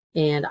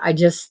 And I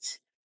just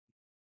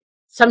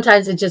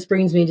sometimes it just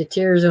brings me to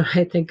tears when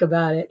I think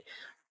about it.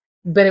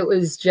 But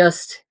it's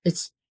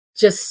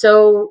just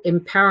so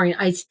empowering.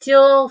 I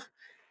still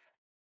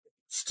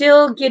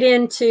get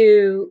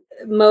into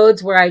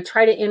modes where I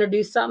try to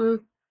introduce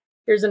something.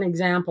 Here's an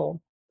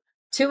example.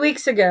 2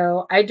 weeks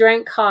ago, I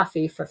drank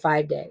coffee for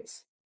 5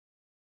 days.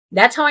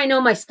 That's how I know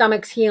my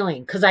stomach's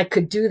healing, because I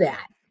could do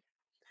that.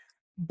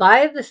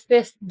 By the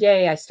fifth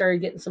day, I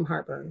started getting some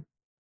heartburn.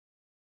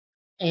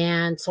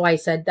 And so I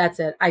said,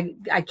 that's it.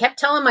 I kept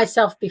telling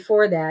myself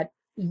before that,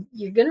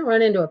 you're going to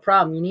run into a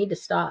problem. You need to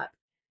stop.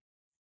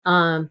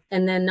 And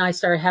then I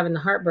started having the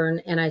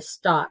heartburn and I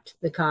stopped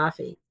the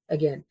coffee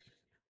again.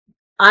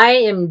 I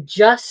am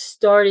just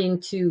starting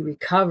to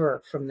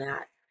recover from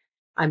that.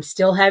 I'm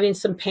still having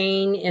some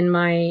pain in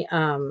my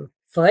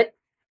foot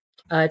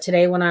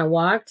today when I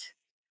walked,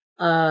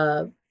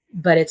 uh,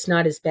 but it's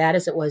not as bad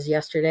as it was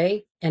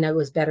yesterday, and it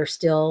was better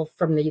still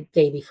from the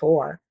day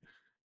before.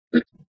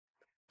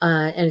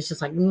 And it's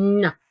just like,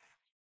 no.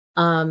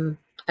 Um,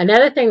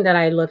 Another thing that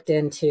I looked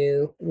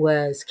into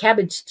was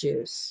cabbage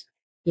juice.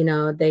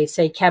 They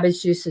say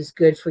cabbage juice is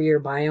good for your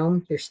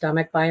biome, your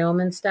stomach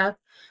biome and stuff.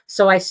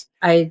 So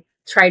I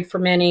tried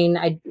fermenting.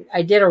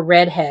 I did a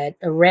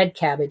red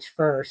cabbage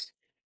first,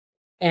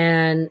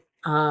 and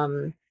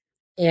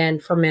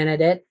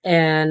fermented it,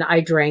 and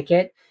I drank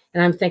it.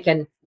 And I'm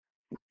thinking,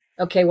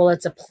 okay, well,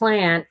 it's a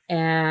plant,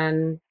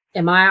 and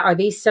are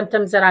these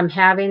symptoms that I'm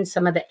having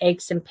some of the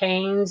aches and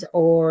pains,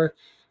 or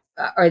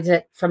is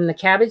it from the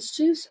cabbage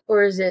juice,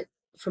 or is it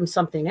from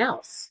something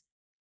else?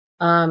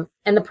 And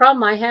the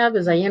problem I have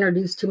is I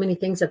introduce too many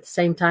things at the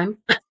same time.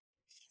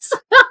 so,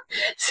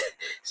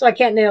 so I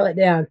can't nail it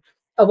down.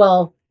 Oh,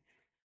 well,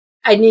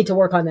 I need to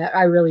work on that.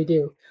 I really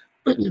do.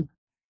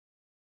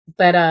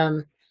 But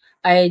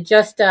I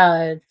just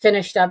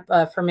finished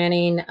up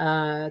fermenting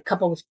a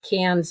couple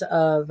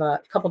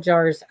couple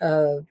jars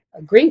of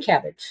green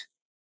cabbage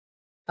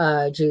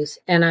juice,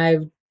 and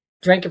I've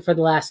drank it for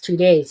the last 2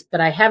 days,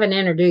 but I haven't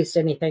introduced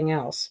anything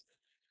else.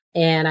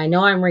 And I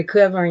know I'm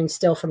recovering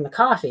still from the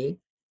coffee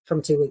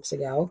from 2 weeks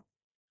ago,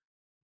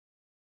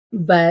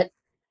 but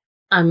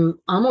I'm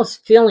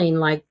almost feeling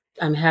like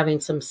I'm having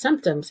some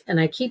symptoms. And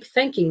I keep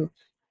thinking,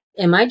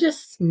 am I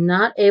just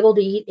not able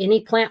to eat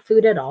any plant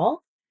food at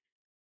all?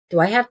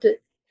 Do I have to,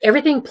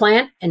 everything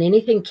plant and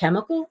anything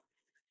chemical?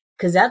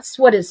 Because that's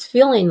what it's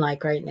feeling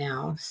like right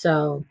now.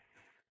 So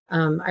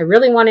I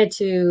really wanted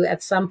to,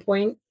 at some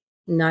point,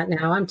 not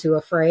now, I'm too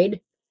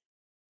afraid,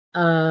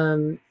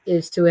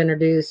 is to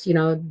introduce,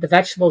 the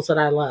vegetables that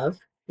I love,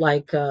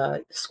 like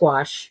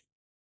squash,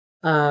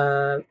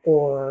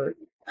 or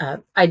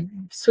I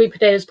sweet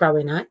potatoes,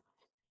 probably not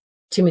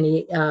too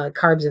many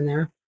carbs in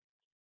there.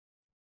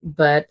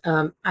 But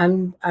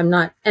I'm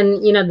not,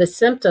 and the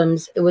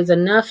symptoms. It was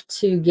enough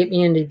to get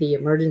me into the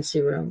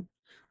emergency room.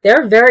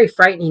 They're very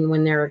frightening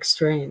when they're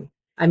extreme.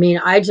 I mean,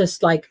 I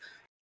just like,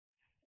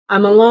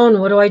 I'm alone.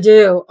 What do I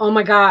do? Oh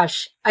my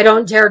gosh, I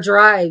don't dare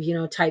drive.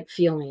 Type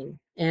feeling.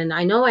 And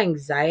I know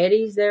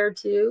anxiety's there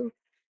too,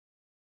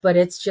 but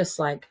it's just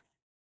like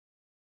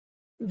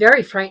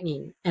very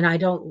frightening, and I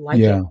don't like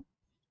it. Yeah.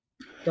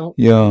 Don't like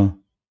it. Yeah.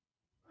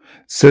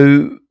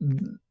 So,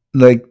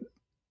 like,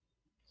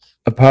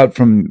 apart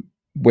from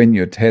when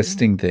you're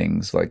testing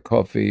things like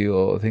coffee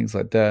or things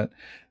like that,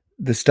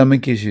 the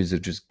stomach issues are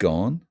just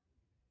gone.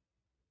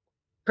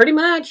 Pretty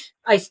much.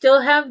 I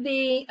still get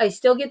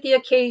the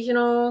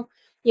occasional,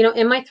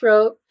 in my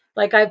throat.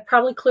 Like I've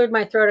probably cleared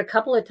my throat a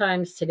couple of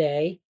times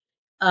today.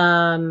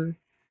 Um,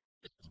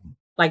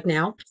 like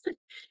now.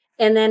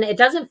 And then it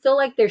doesn't feel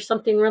like there's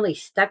something really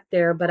stuck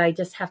there, but I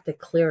just have to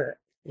clear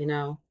it.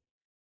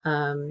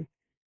 Um,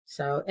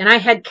 and I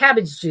had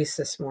cabbage juice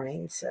this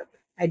morning. So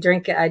I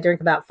drink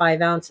about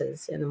 5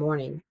 ounces in the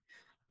morning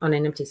on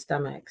an empty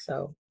stomach.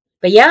 So,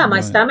 but yeah, my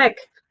Right. stomach,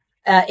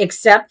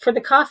 except for the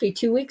coffee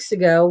 2 weeks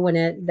ago,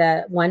 when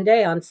that one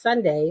day on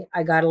Sunday,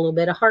 I got a little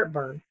bit of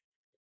heartburn.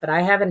 but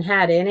I haven't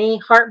had any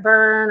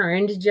heartburn or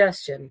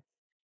indigestion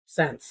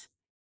since.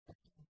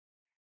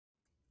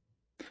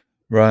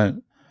 Right.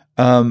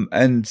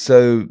 And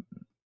so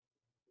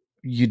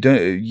you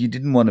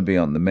didn't want to be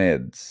on the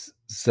meds. Nope,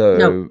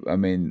 So I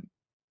mean,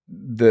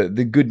 the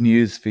good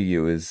news for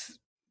you is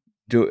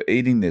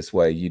eating this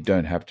way, you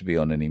don't have to be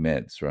on any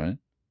meds, right?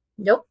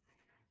 nope,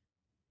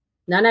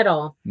 none at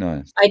all.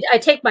 Nice. I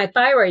take my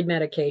thyroid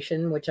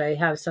medication, which I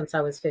have since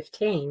I was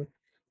 15,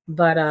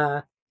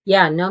 but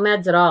yeah, no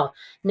meds at all.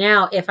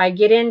 Now, if I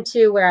get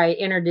into where I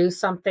introduce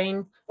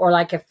something, or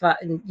like if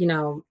you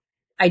know,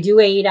 I do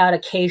eat out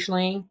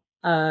occasionally.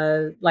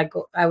 Like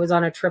I was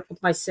on a trip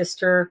with my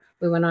sister.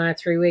 We went on a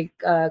 3 week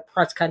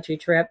cross country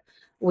trip.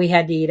 We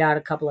had to eat out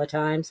a couple of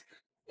times,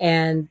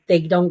 and they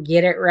don't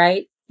get it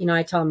right. You know,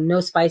 I tell them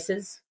no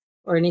spices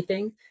or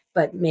anything,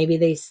 but maybe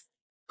they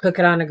cook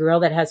it on a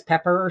grill that has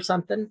pepper or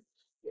something.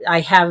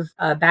 I have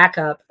a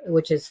backup,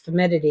 which is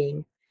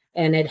famotidine,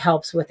 and it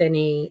helps with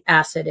any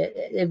acid.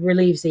 It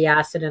relieves the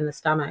acid in the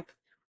stomach.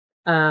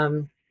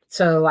 Um,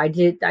 so I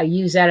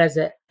use that as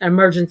an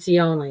emergency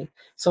only.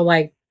 So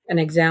like an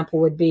example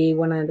would be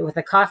when I with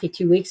a coffee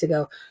 2 weeks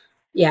ago.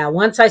 Yeah,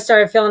 once I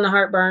started feeling the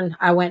heartburn,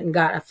 I went and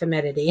got a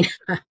famotidine.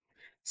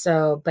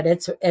 So, but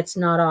it's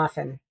not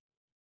often.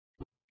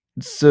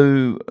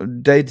 So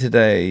day to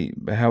day,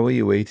 how are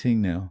you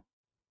eating now?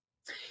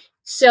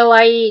 So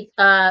I eat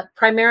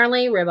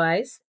primarily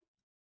ribeyes.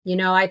 You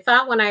know, I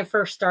thought when I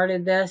first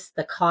started this,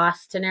 the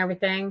cost and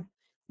everything,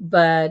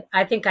 but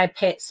I think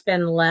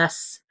spend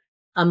less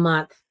a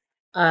month,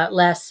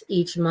 less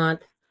each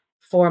month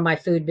for my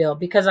food bill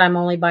because I'm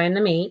only buying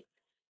the meat.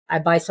 I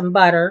buy some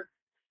butter,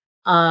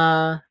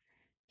 uh,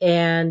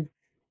 and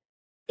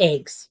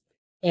eggs.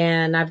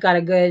 And I've got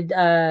a good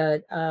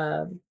thing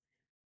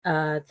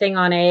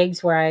on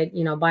eggs where I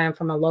buy them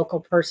from a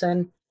local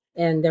person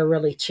and they're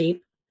really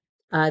cheap.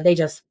 They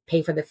just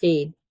pay for the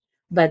feed.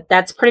 But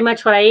that's pretty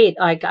much what I eat.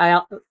 Like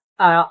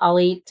I'll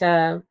eat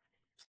for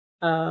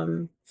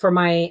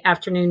my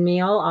afternoon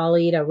meal. I'll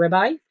eat a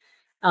ribeye.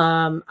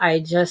 I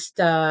just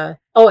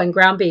and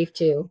ground beef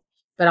too.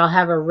 But I'll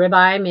have a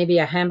ribeye, maybe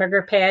a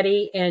hamburger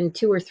patty, and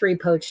 2 or 3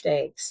 poached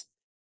eggs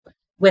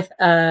with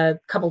a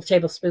couple of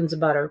tablespoons of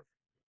butter.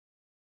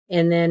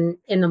 And then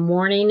in the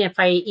morning, if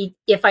I eat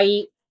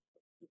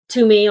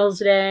 2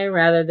 meals a day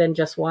rather than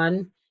just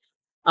one,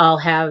 I'll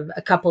have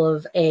a couple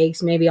of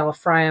eggs. Maybe I'll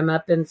fry them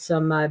up in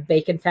some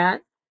bacon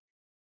fat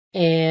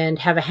and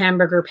have a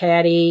hamburger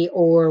patty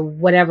or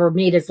whatever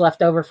meat is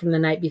left over from the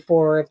night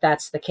before, if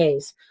that's the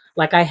case.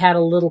 Like I had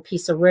a little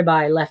piece of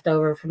ribeye left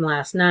over from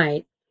last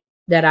night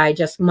that I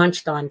just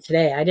munched on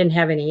today. I didn't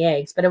have any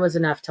eggs, but it was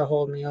enough to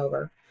hold me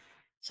over.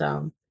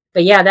 So,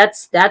 but yeah,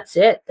 that's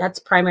it. That's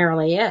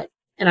primarily it.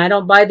 And I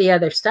don't buy the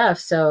other stuff,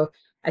 so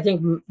I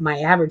think my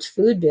average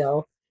food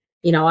bill,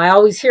 I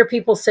always hear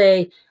people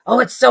say, "Oh,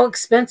 it's so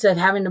expensive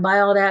having to buy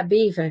all that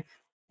beef." And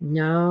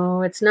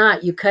no, it's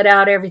not. You cut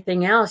out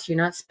everything else. You're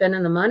not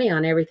spending the money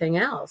on everything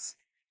else.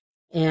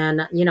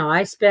 And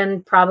I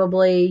spend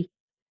probably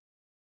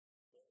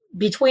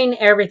between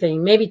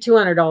everything, maybe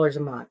 $200 a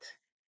month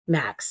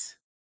max,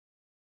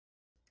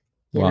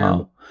 you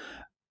know.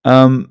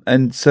 Wow.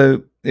 And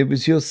so it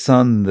was your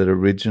son that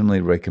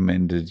originally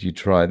recommended you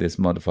try this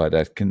modified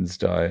Atkins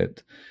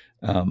diet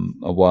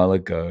a while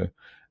ago.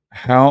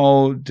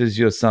 How does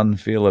your son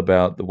feel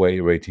about the way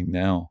you're eating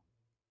now?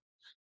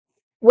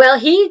 Well,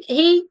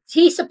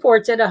 he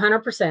supports it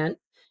 100%,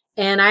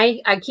 and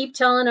I keep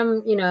telling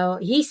him,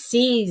 he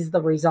sees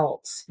the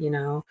results,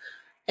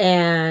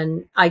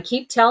 and I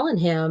keep telling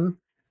him,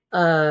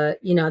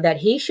 that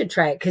he should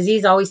try it because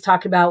he's always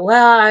talking about,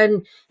 well,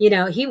 and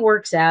he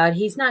works out.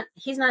 He's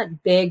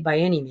not big by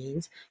any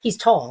means. He's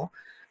tall,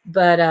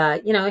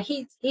 but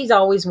he's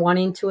always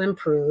wanting to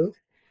improve.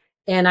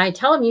 And I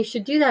tell him you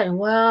should do that, and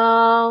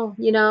well,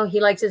 he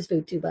likes his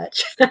food too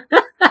much.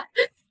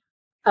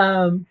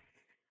 um,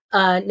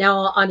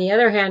 now, on the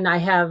other hand, I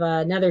have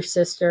another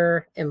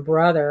sister and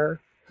brother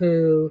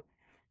who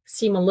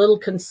seem a little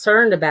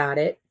concerned about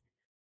it.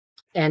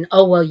 And,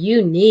 oh, well,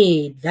 you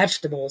need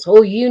vegetables.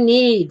 Oh, you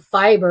need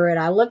fiber. And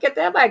I look at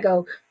them, I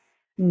go,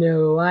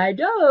 no, I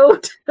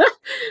don't.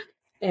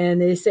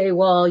 And they say,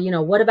 well,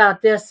 what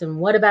about this and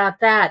what about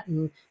that?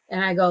 And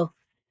I go,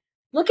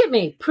 look at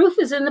me. Proof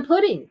is in the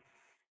pudding.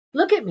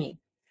 Look at me.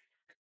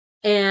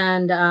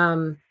 And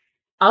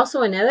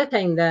also, another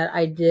thing that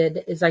I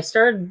did is I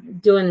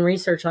started doing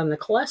research on the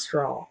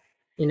cholesterol,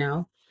 you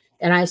know,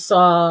 and I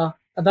saw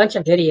a bunch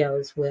of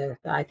videos with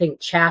I think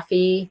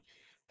Chaffee,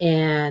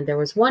 and there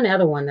was one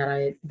other one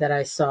that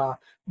I saw.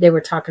 They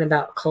were talking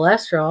about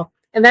cholesterol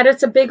and that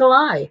it's a big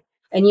lie.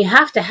 And you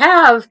have to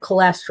have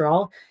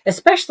cholesterol,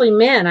 especially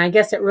men. I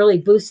guess it really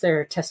boosts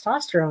their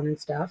testosterone and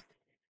stuff.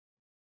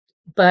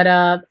 But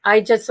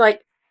I just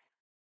like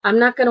I'm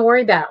not going to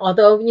worry about it.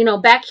 Although,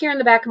 back here in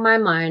the back of my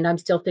mind, I'm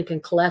still thinking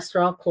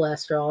cholesterol,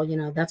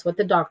 cholesterol. That's what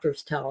the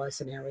doctors tell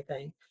us and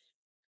everything.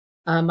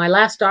 My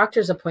last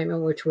doctor's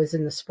appointment, which was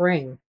in the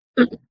spring,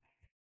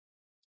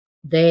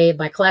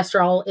 My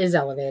cholesterol is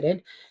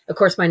elevated. Of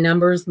course, my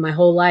numbers my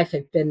whole life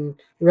have been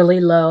really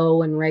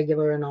low and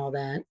regular and all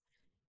that.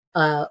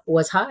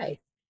 Was high.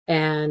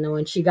 And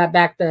when she got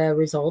back the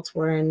results,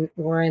 we're in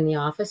the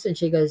office, and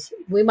she goes,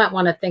 "We might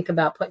want to think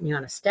about putting you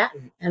on a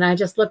statin." And I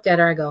just looked at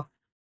her.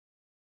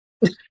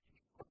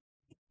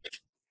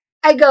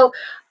 I go,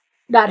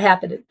 not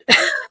happening.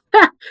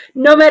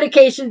 No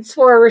medications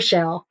for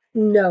Rochelle.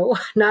 No,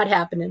 not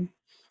happening.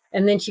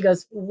 And then she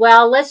goes,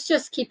 "Well, let's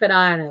just keep an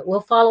eye on it.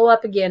 We'll follow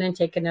up again and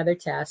take another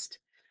test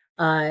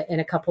in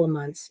a couple of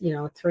months,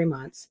 3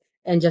 months,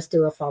 and just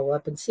do a follow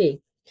up and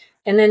see."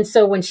 And then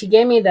so when she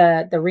gave me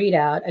the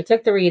readout, I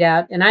took the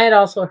readout, and I had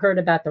also heard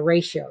about the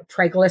ratio,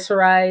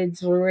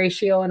 triglycerides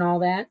ratio and all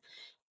that.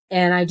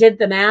 And I did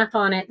the math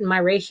on it, and my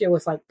ratio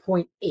was like zero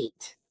point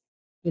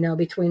 0.8,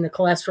 between the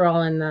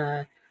cholesterol and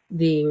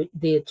the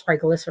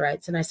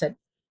triglycerides. And I said,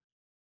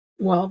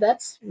 "Well,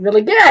 that's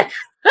really good."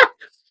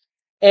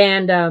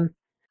 And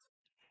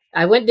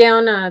I went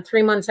down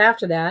 3 months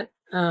after that.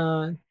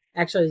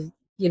 Actually,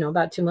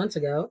 about 2 months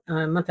ago,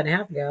 a month and a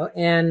half ago,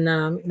 and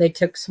they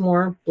took some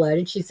more blood.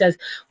 And she says,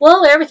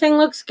 "Well, everything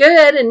looks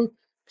good." And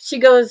she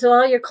goes,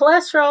 "Well, your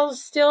cholesterol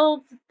is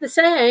still the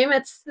same.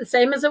 It's the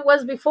same as it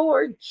was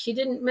before." She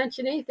didn't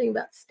mention anything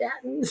about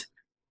statins.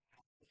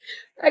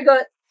 I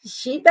go,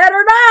 "She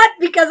better not,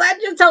 because I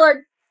just tell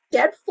her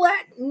dead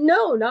flat.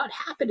 No, not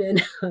happening."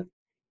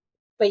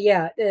 But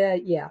yeah,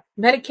 yeah,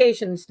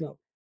 medications. No,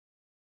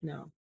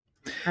 no,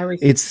 I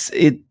refuse.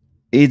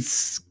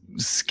 It's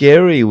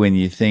scary when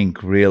you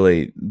think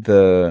really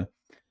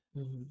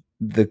Mhm.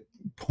 the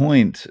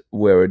point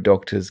where a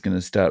doctor is going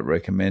to start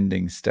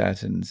recommending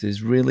statins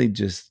is really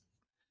just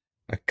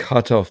a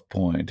cutoff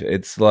point.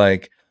 It's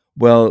like,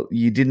 well,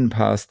 you didn't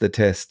pass the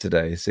test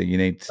today, so you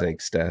need to take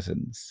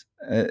statins.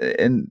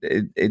 And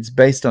it's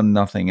based on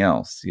nothing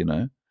else, you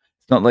know?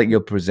 It's not like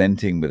you're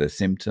presenting with a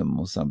symptom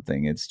or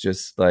something. It's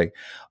just like,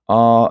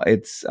 oh,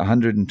 it's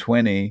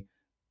 120,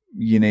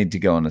 you need to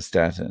go on a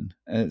statin.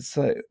 And it's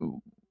like,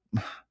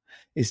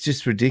 it's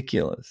just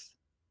ridiculous.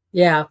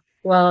 Yeah.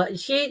 Well,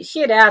 she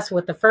had asked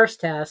with the first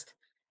test.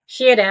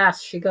 She had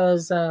asked. She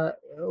goes,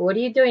 "What are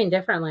you doing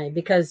differently?"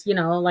 Because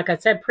like I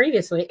said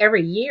previously,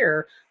 every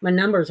year my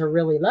numbers are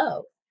really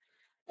low.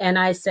 And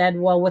I said,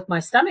 "Well, with my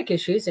stomach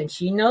issues," and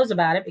she knows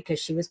about it because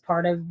she was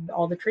part of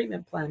all the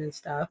treatment plan and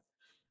stuff.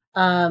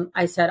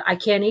 I said, "I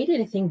can't eat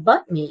anything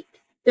but meat.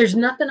 There's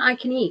nothing I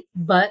can eat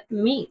but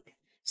meat.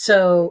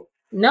 So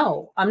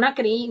no, I'm not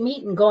going to eat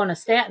meat and go on a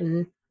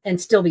statin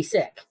and still be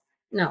sick.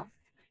 No."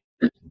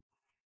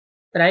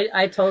 But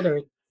I told her,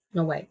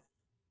 "No way."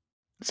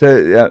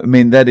 So, I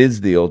mean, that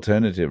is the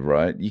alternative,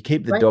 right? You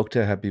keep the Right?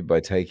 doctor happy by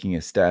taking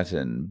a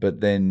statin,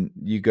 but then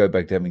you go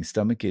back to having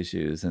stomach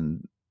issues,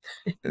 and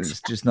it's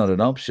just not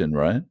an option,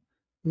 right?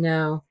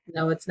 No,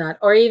 no, it's not.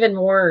 Or even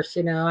worse,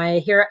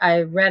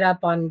 I read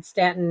up on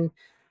statin,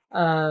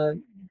 uh,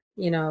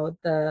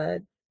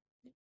 the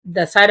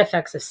side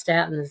effects of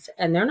statins,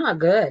 and they're not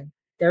good.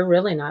 They're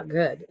really not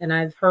good. And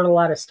I've heard a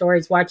lot of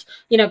stories.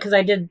 Because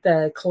I did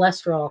the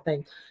cholesterol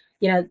thing,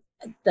 you know,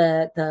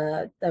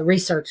 the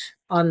research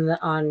on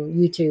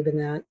YouTube and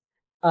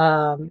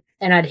that,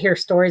 and I'd hear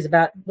stories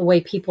about the way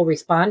people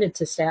responded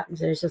to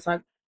statins. And it's just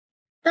like,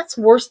 that's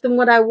worse than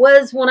what I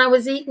was when I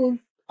was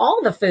eating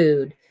all the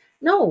food.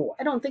 No,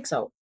 I don't think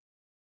so.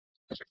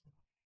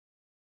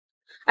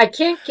 I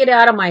can't get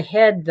out of my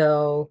head,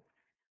 though,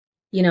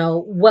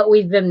 what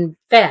we've been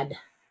fed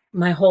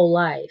my whole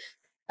life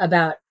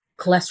about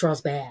cholesterol's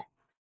bad,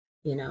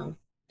 you know,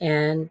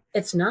 and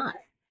it's not.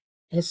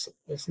 It's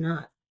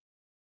not.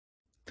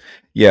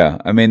 Yeah,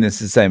 I mean, it's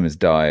the same as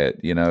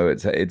diet, you know,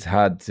 it's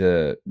hard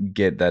to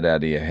get that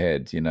out of your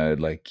head, you know,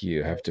 like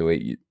you have to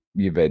eat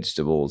your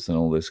vegetables and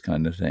all this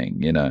kind of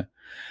thing, you know,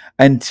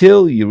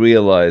 until you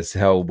realize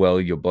how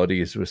well your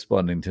body is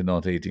responding to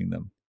not eating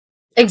them.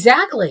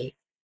 Exactly.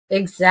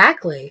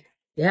 Exactly.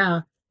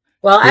 Yeah.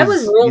 Well, I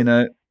was Because, you real.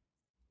 know,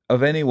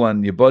 of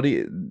anyone, your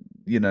body,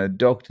 you know,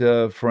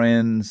 doctor,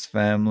 friends,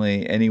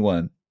 family,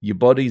 anyone, your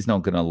body's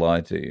not going to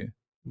lie to you.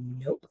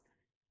 Nope.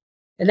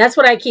 And that's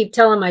what I keep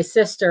telling my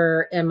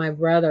sister and my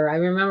brother. I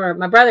remember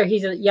my brother,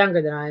 he's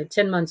younger than I am,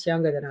 10 months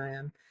younger than I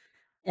am.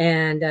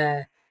 And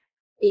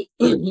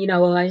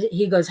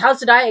he goes, "How's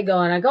the diet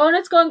going?" I go, "And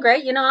it's going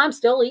great. I'm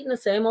still eating the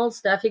same old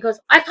stuff." He goes,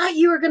 "I thought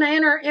you were going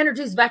to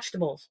introduce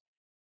vegetables."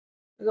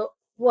 I go,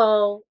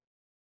 "Well,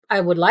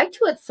 I would like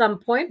to at some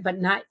point, but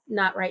not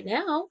right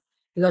now."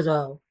 He goes,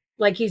 "Oh,"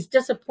 like he's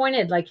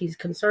disappointed, like he's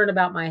concerned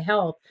about my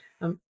health.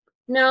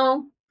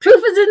 No,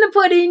 proof is in the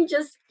pudding.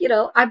 Just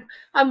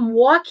I'm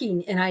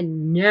walking, and I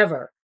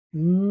never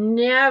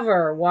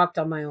walked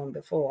on my own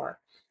before,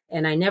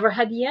 and I never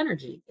had the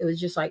energy. It was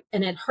just like,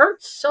 and it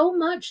hurts so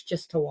much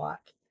just to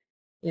walk,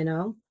 you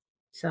know.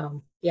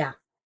 So yeah,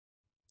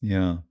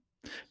 Yeah.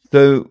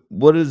 So,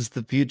 what does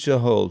the future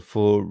hold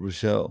for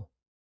Rochelle?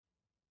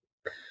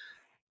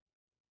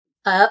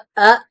 up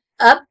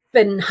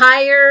and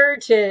higher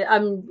to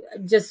I'm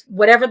just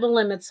whatever the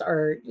limits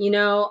are.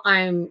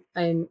 I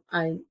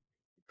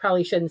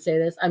probably shouldn't say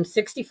this. I'm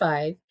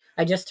 65.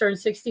 I just turned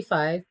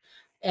 65.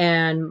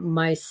 And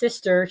my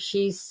sister,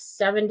 she's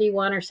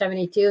 71 or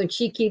 72, and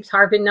she keeps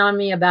harping on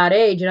me about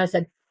age. And I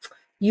said,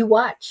 you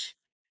watch.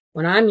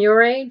 When I'm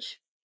your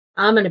age,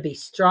 I'm going to be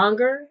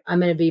stronger. I'm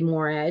going to be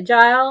more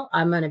agile.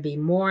 I'm going to be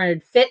more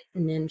fit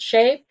and in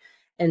shape.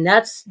 And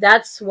that's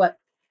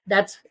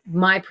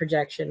my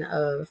projection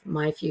of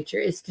my future,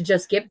 is to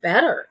just get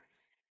better.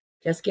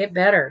 Just get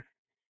better.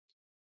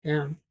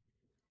 Yeah.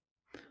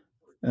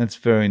 That's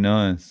very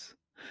nice.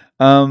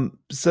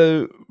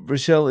 So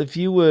Rochelle, if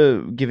you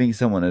were giving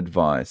someone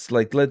advice,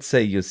 like let's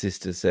say your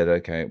sister said,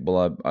 "Okay,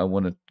 well, I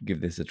want to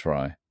give this a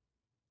try."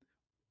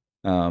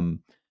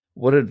 Um,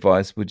 what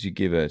advice would you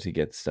give her to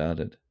get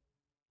started?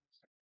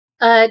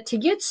 To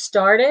get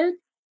started,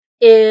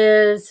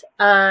 is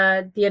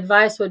the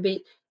advice would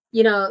be,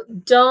 you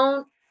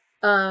know,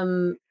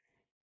 um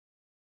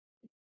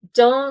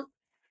don't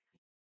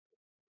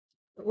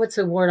what's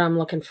the word I'm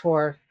looking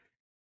for?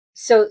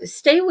 So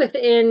stay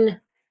within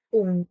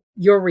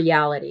your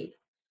reality.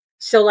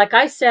 So like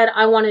I said,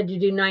 I wanted to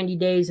do 90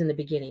 days in the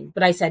beginning,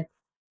 but I said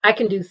I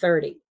can do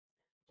 30.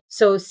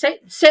 So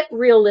set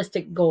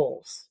realistic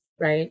goals,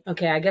 right?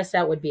 Okay, I guess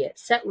that would be it.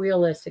 Set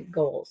realistic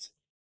goals.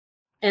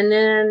 And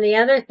then the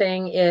other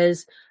thing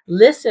is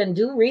listen,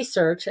 do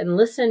research and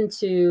listen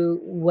to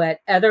what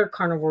other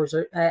carnivores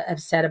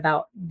have said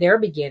about their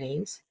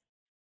beginnings,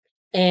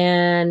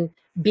 and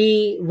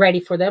be ready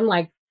for them.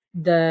 Like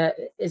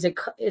is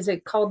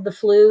it called the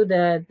flu,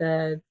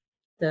 the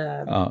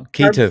carb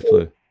Keto flu,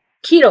 flu.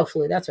 keto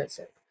flu? That's what it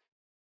said.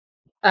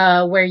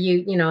 Where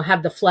you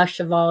have the flush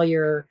of all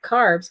your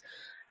carbs,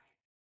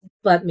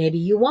 but maybe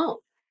you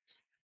won't.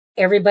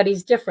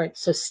 Everybody's different,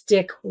 so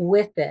stick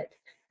with it.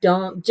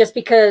 Don't, just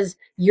because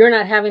you're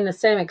not having the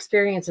same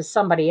experience as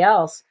somebody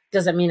else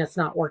doesn't mean it's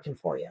not working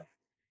for you.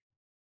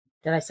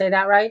 Did I say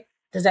that right?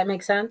 Does that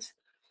make sense?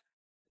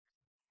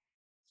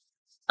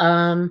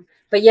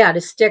 But yeah,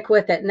 to stick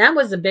with it. And that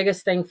was the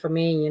biggest thing for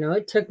me.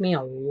 It took me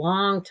a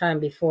long time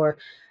before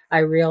I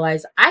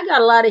realized I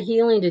got a lot of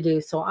healing to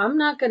do. So I'm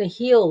not going to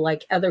heal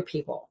like other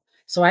people.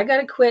 So I got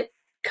to quit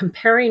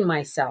comparing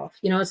myself.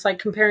 It's like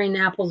comparing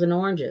apples and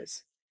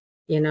oranges.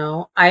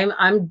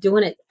 I'm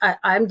doing it.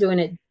 I'm doing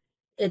it.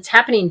 It's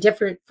happening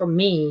different for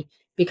me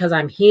because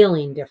I'm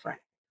healing different,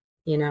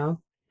 you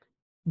know.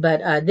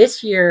 But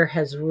this year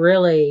has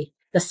really,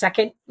 the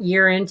second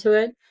year into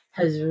it,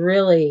 has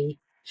really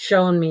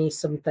shown me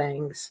some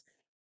things,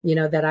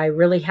 that I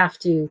really have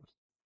to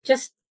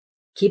just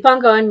keep on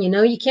going.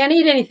 You can't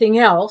eat anything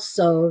else.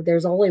 So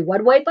there's only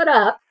one way but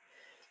up.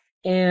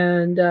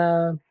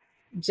 And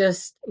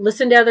just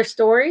listen to other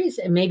stories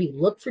and maybe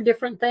look for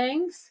different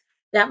things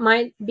that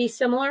might be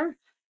similar,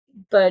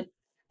 but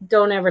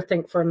don't ever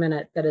think for a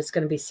minute that it's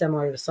going to be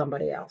similar to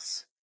somebody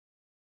else.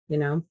 You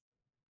know,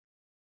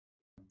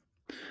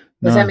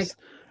 does that make Nice.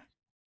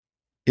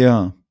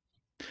 Yeah.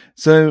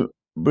 So,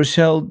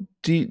 Rochelle,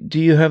 do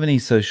you have any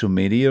social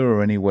media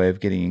or any way of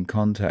getting in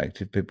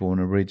contact if people want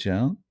to reach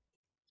out?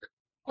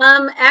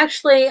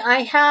 Actually,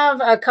 I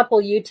have a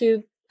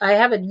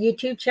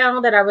YouTube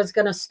channel that I was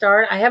going to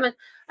start.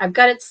 I've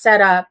got it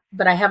set up,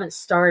 but I haven't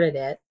started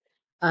it.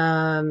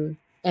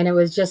 And it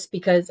was just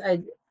because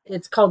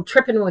it's called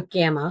Tripping with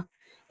Gamma.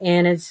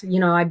 And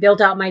I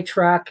built out my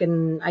truck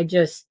and I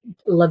just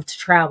love to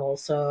travel.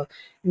 So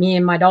me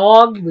and my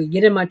dog, we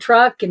get in my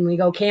truck and we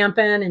go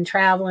camping and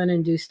traveling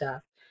and do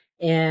stuff.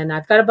 And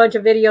I've got a bunch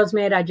of videos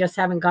made. I just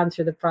haven't gone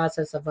through the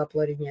process of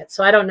uploading yet.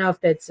 So I don't know if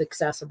that's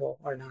accessible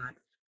or not.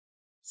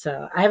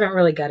 So I haven't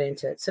really got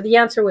into it. So the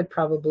answer would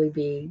probably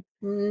be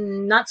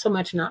not so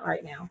much, not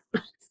right now,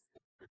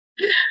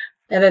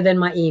 other than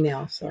my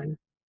email. So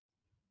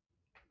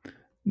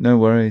No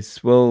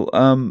worries. Well,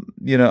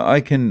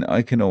 I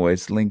can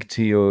always link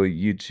to your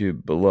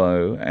YouTube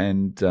below,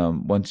 and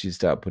once you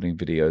start putting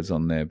videos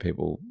on there,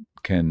 people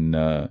can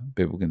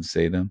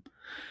see them.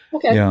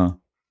 okay. Yeah.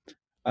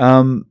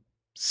 Um,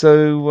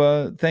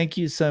 so thank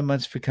you so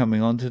much for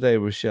coming on today,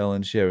 Rochelle,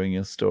 and sharing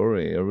your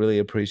story. I really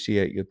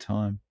appreciate your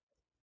time.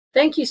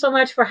 Thank you so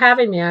much for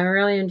having me. I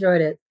really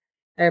enjoyed it.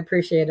 I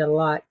appreciate it a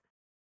lot.